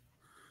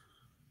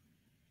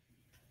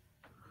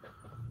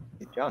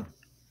 Hey, John.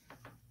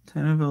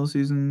 10 NFL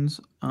seasons.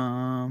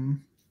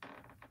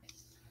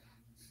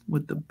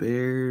 With the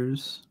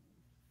Bears.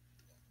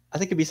 I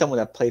think it'd be someone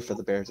that played for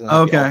the Bears.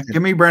 Okay,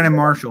 give me Brandon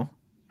Marshall.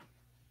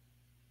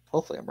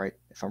 Hopefully I'm right.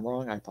 If I'm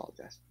wrong, I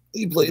apologize.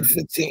 He played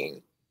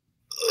 15.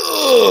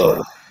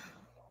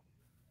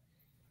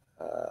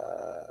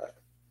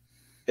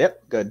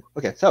 Yep, good.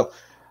 Okay, so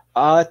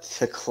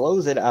to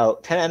close it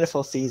out, 10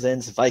 NFL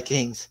seasons,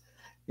 Vikings.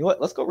 You know what?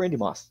 Let's go Randy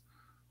Moss.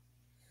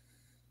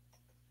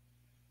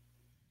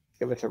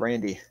 Give it to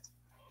Randy.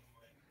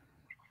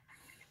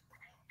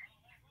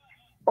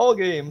 Ball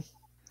game.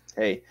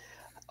 Hey,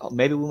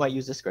 maybe we might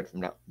use this grid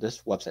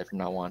this website from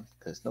now on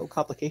because no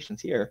complications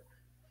here.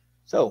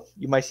 So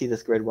you might see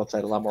this grid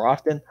website a lot more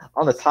often.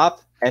 On the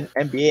top,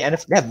 NBA,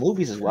 NFC. They have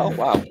movies as well.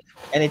 Wow.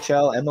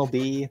 NHL,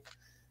 MLB,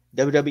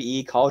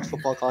 WWE, college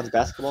football, college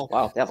basketball.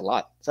 Wow, they have a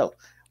lot. So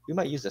we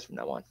might use this from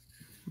now on.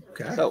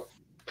 Okay. So,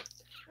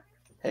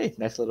 hey,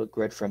 nice little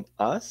grid from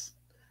us.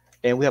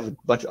 And we have a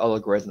bunch of other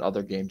grids and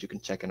other games you can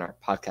check in our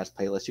podcast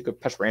playlist. You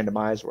could press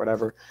randomize or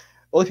whatever.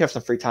 Or if you have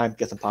some free time,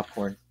 get some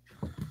popcorn.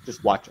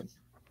 Just watch them.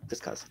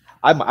 Just because.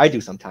 I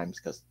do sometimes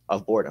because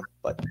of boredom.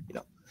 But, you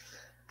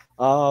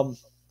know.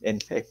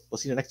 And, hey, we'll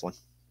see you in the next one.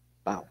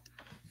 Wow.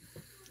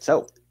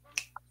 So,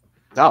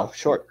 wow,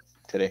 short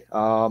today.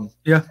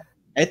 Yeah.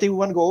 Anything we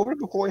want to go over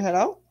before we head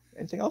out?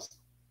 Anything else?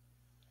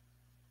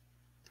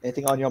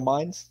 Anything on your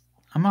minds?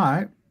 I'm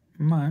all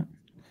right.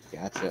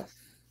 Gotcha.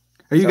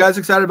 Are you guys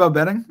excited about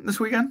betting this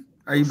weekend?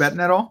 Are you betting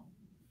at all?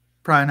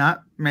 Probably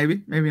not.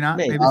 Maybe not.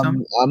 Maybe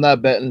some. I'm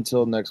not betting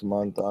until next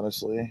month,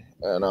 honestly.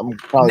 And I'm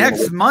probably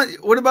next month.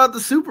 What about the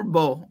Super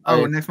Bowl?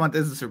 Oh, next month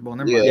is the Super Bowl.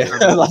 Never mind. Yeah.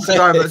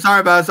 Sorry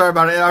about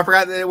it. I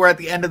forgot that we're at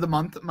the end of the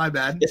month. My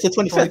bad. It's the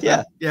 25th.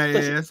 Yeah.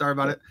 Yeah. Sorry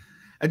about it.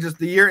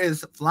 The year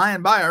is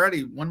flying by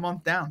already. 1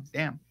 month down.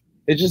 Damn.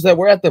 It's just that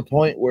we're at the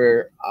point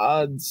where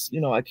odds,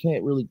 I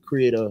can't really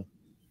create a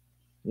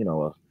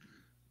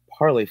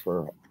parlay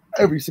for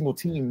every single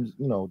team,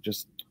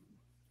 just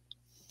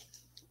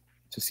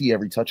to see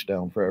every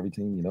touchdown for every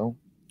team,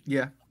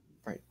 Yeah.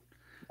 Right.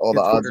 All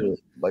the odds are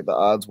like the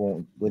odds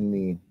won't win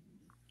me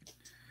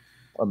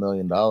 $1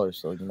 million.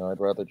 So, I'd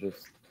rather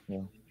just,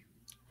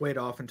 wait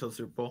off until the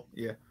Super Bowl.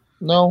 Yeah.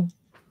 No,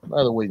 I'd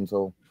rather wait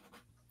until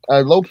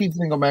I low key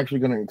think I'm actually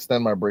going to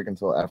extend my break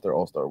until after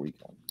All-Star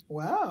weekend.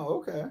 Wow.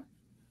 Okay.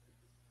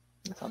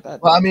 That's not bad.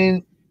 Well, I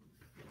mean,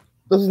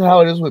 This is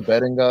how it is with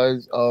betting,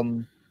 guys.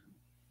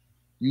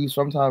 You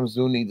sometimes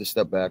do need to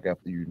step back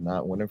after you're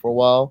not winning for a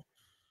while.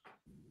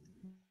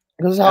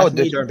 This is how That's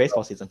me addiction. during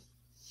baseball season.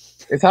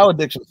 It's how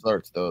addiction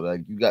starts, though.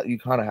 Like you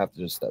kind of have to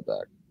just step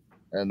back,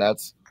 and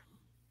that's,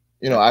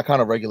 I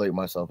kind of regulate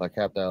myself. I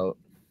capped out.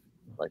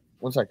 Like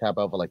once I cap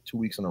out for like 2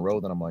 weeks in a row,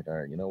 then I'm like, all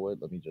right, you know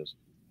what? Let me just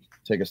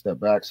take a step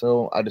back.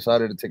 So I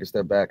decided to take a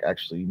step back.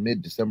 Actually,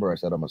 mid-December, I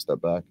said I'm gonna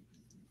step back,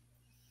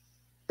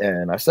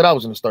 and I said I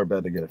was gonna start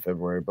betting again in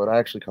February, but I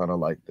actually kind of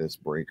like this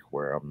break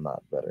where I'm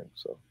not betting.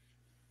 So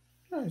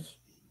Nice.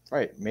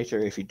 Right. Make sure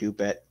if you do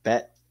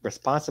bet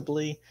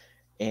responsibly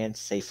and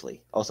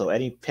safely. Also,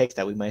 any picks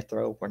that we might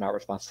throw, we're not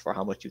responsible for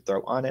how much you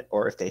throw on it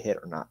or if they hit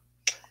or not.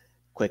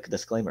 Quick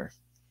disclaimer,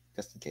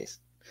 just in case,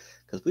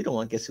 because we don't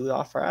want to get sued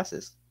off our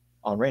asses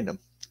on random.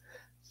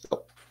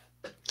 So,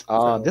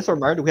 just a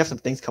reminder, we have some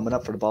things coming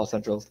up for the Ball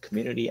Central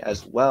community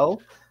as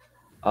well.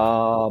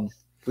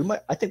 We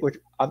might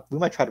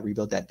try to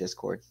rebuild that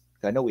Discord.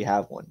 I know we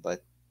have one,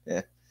 but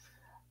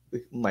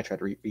we might try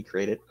to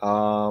recreate it.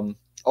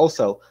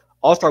 Also,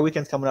 All-Star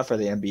Weekend's coming up for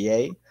the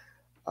NBA.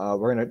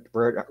 We're gonna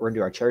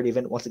do our charity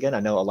event once again. I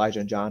know Elijah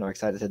and John are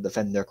excited to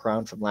defend their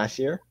crown from last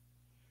year.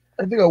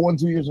 I think I won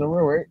 2 years in a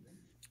row, right?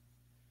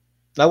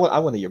 I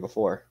won the year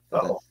before.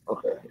 Oh,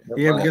 okay.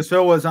 Yeah, because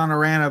Phil was on a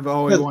rant of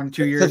always won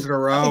 2 years in a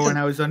row, and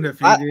I was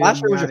undefeated.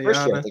 Last year was your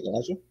first year, I think,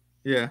 Elijah.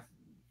 Yeah.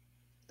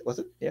 Was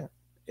it? Yeah.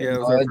 Yeah, it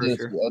was I our did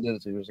first year. I did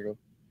it 2 years ago.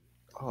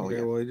 Oh, Okay,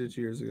 yeah. well, I did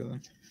 2 years ago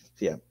then.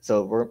 Yeah.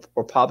 So we're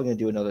probably gonna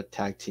do another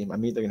tag team.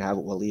 I'm either gonna have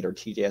Waleed or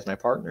TJ as my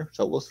partner.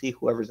 So we'll see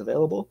whoever's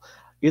available.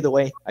 Either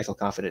way, I feel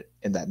confident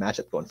in that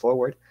matchup going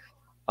forward.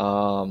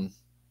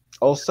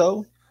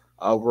 Also,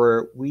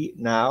 we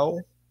now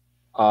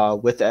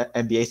with the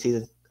NBA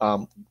season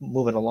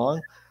moving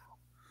along,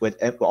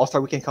 with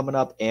All-Star Weekend coming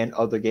up and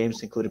other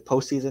games, including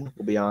postseason,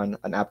 we'll be on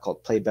an app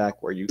called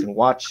Playback where you can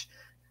watch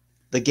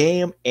the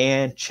game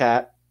and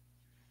chat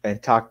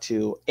and talk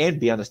to and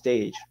be on the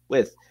stage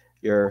with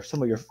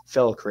some of your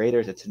fellow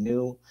creators. It's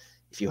new.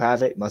 If you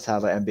have it, you must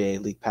have an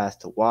NBA League Pass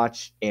to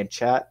watch and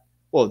chat.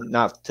 Well,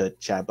 not to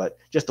chat, but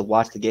just to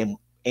watch the game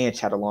and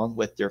chat along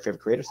with your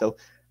favorite creator. So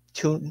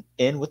tune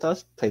in with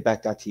us,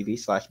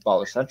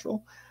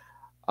 playback.tv/BallerCentral.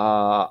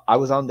 I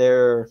was on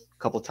there a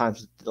couple of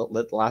times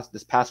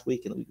this past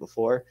week and the week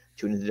before,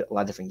 tuning into a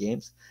lot of different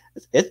games.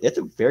 It's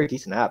a very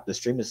decent app. The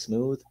stream is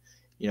smooth.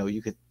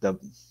 You could the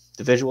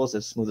visuals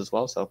is smooth as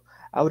well. So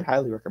I would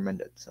highly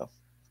recommend it. So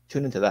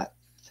tune into that.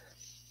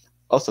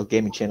 Also,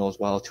 gaming channel as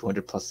well,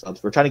 200 plus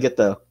subs. We're trying to get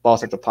the Ball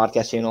Central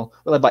podcast channel.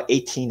 We're like about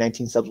 18,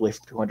 19 subs away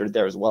from 200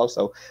 there as well.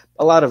 So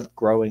a lot of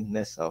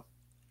growingness. So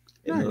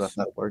nice. That's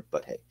not a word,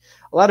 but hey,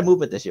 a lot of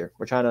movement this year.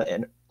 We're trying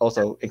to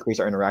also increase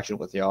our interaction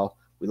with y'all.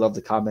 We love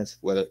the comments,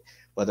 whether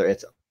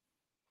it's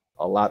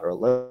a lot or a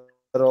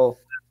little.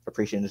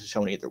 Appreciation is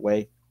shown either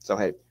way. So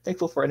hey,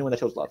 thankful for anyone that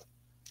shows love.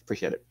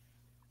 Appreciate it.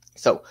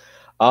 So,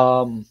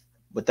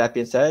 with that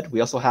being said,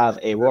 we also have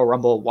a Royal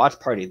Rumble watch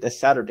party this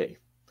Saturday.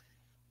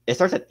 It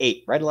starts at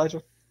 8, right,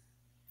 Elijah?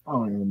 I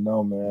don't even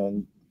know,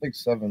 man. I think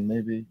 7,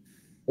 maybe.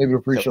 Maybe the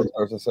pre-show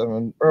starts at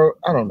 7. Or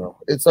I don't know.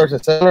 It starts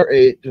at 7 or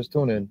 8. Just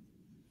tune in.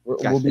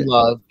 We'll be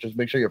live. Just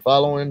make sure you're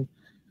following.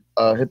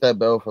 Hit that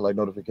bell for like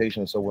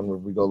notifications, so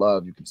when we go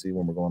live, you can see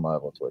when we're going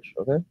live on Twitch.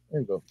 Okay,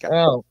 there you go.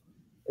 Oh,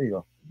 there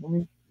you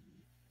go.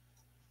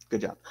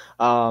 Good job.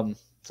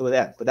 So with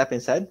that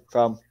being said,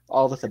 from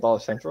all of us at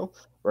Baller Central,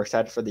 we're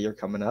excited for the year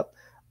coming up.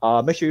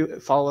 Make sure you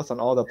follow us on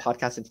all the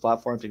podcasting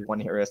platforms if you want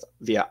to hear us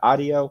via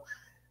audio,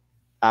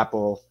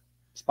 Apple,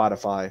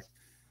 Spotify,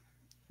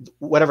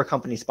 whatever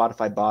company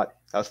Spotify bought.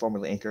 That was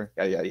formerly Anchor,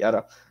 yada, yada,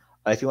 yada.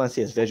 If you want to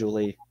see us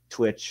visually,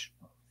 Twitch,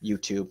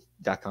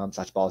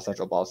 youtube.com/Baller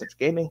Central, Baller Central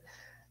Gaming.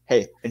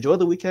 Hey, enjoy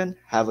the weekend.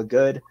 Have a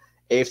good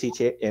AFC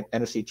and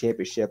NFC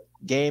championship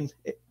game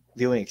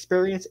viewing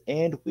experience,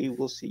 and we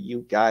will see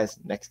you guys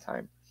next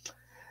time.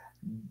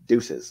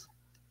 Deuces.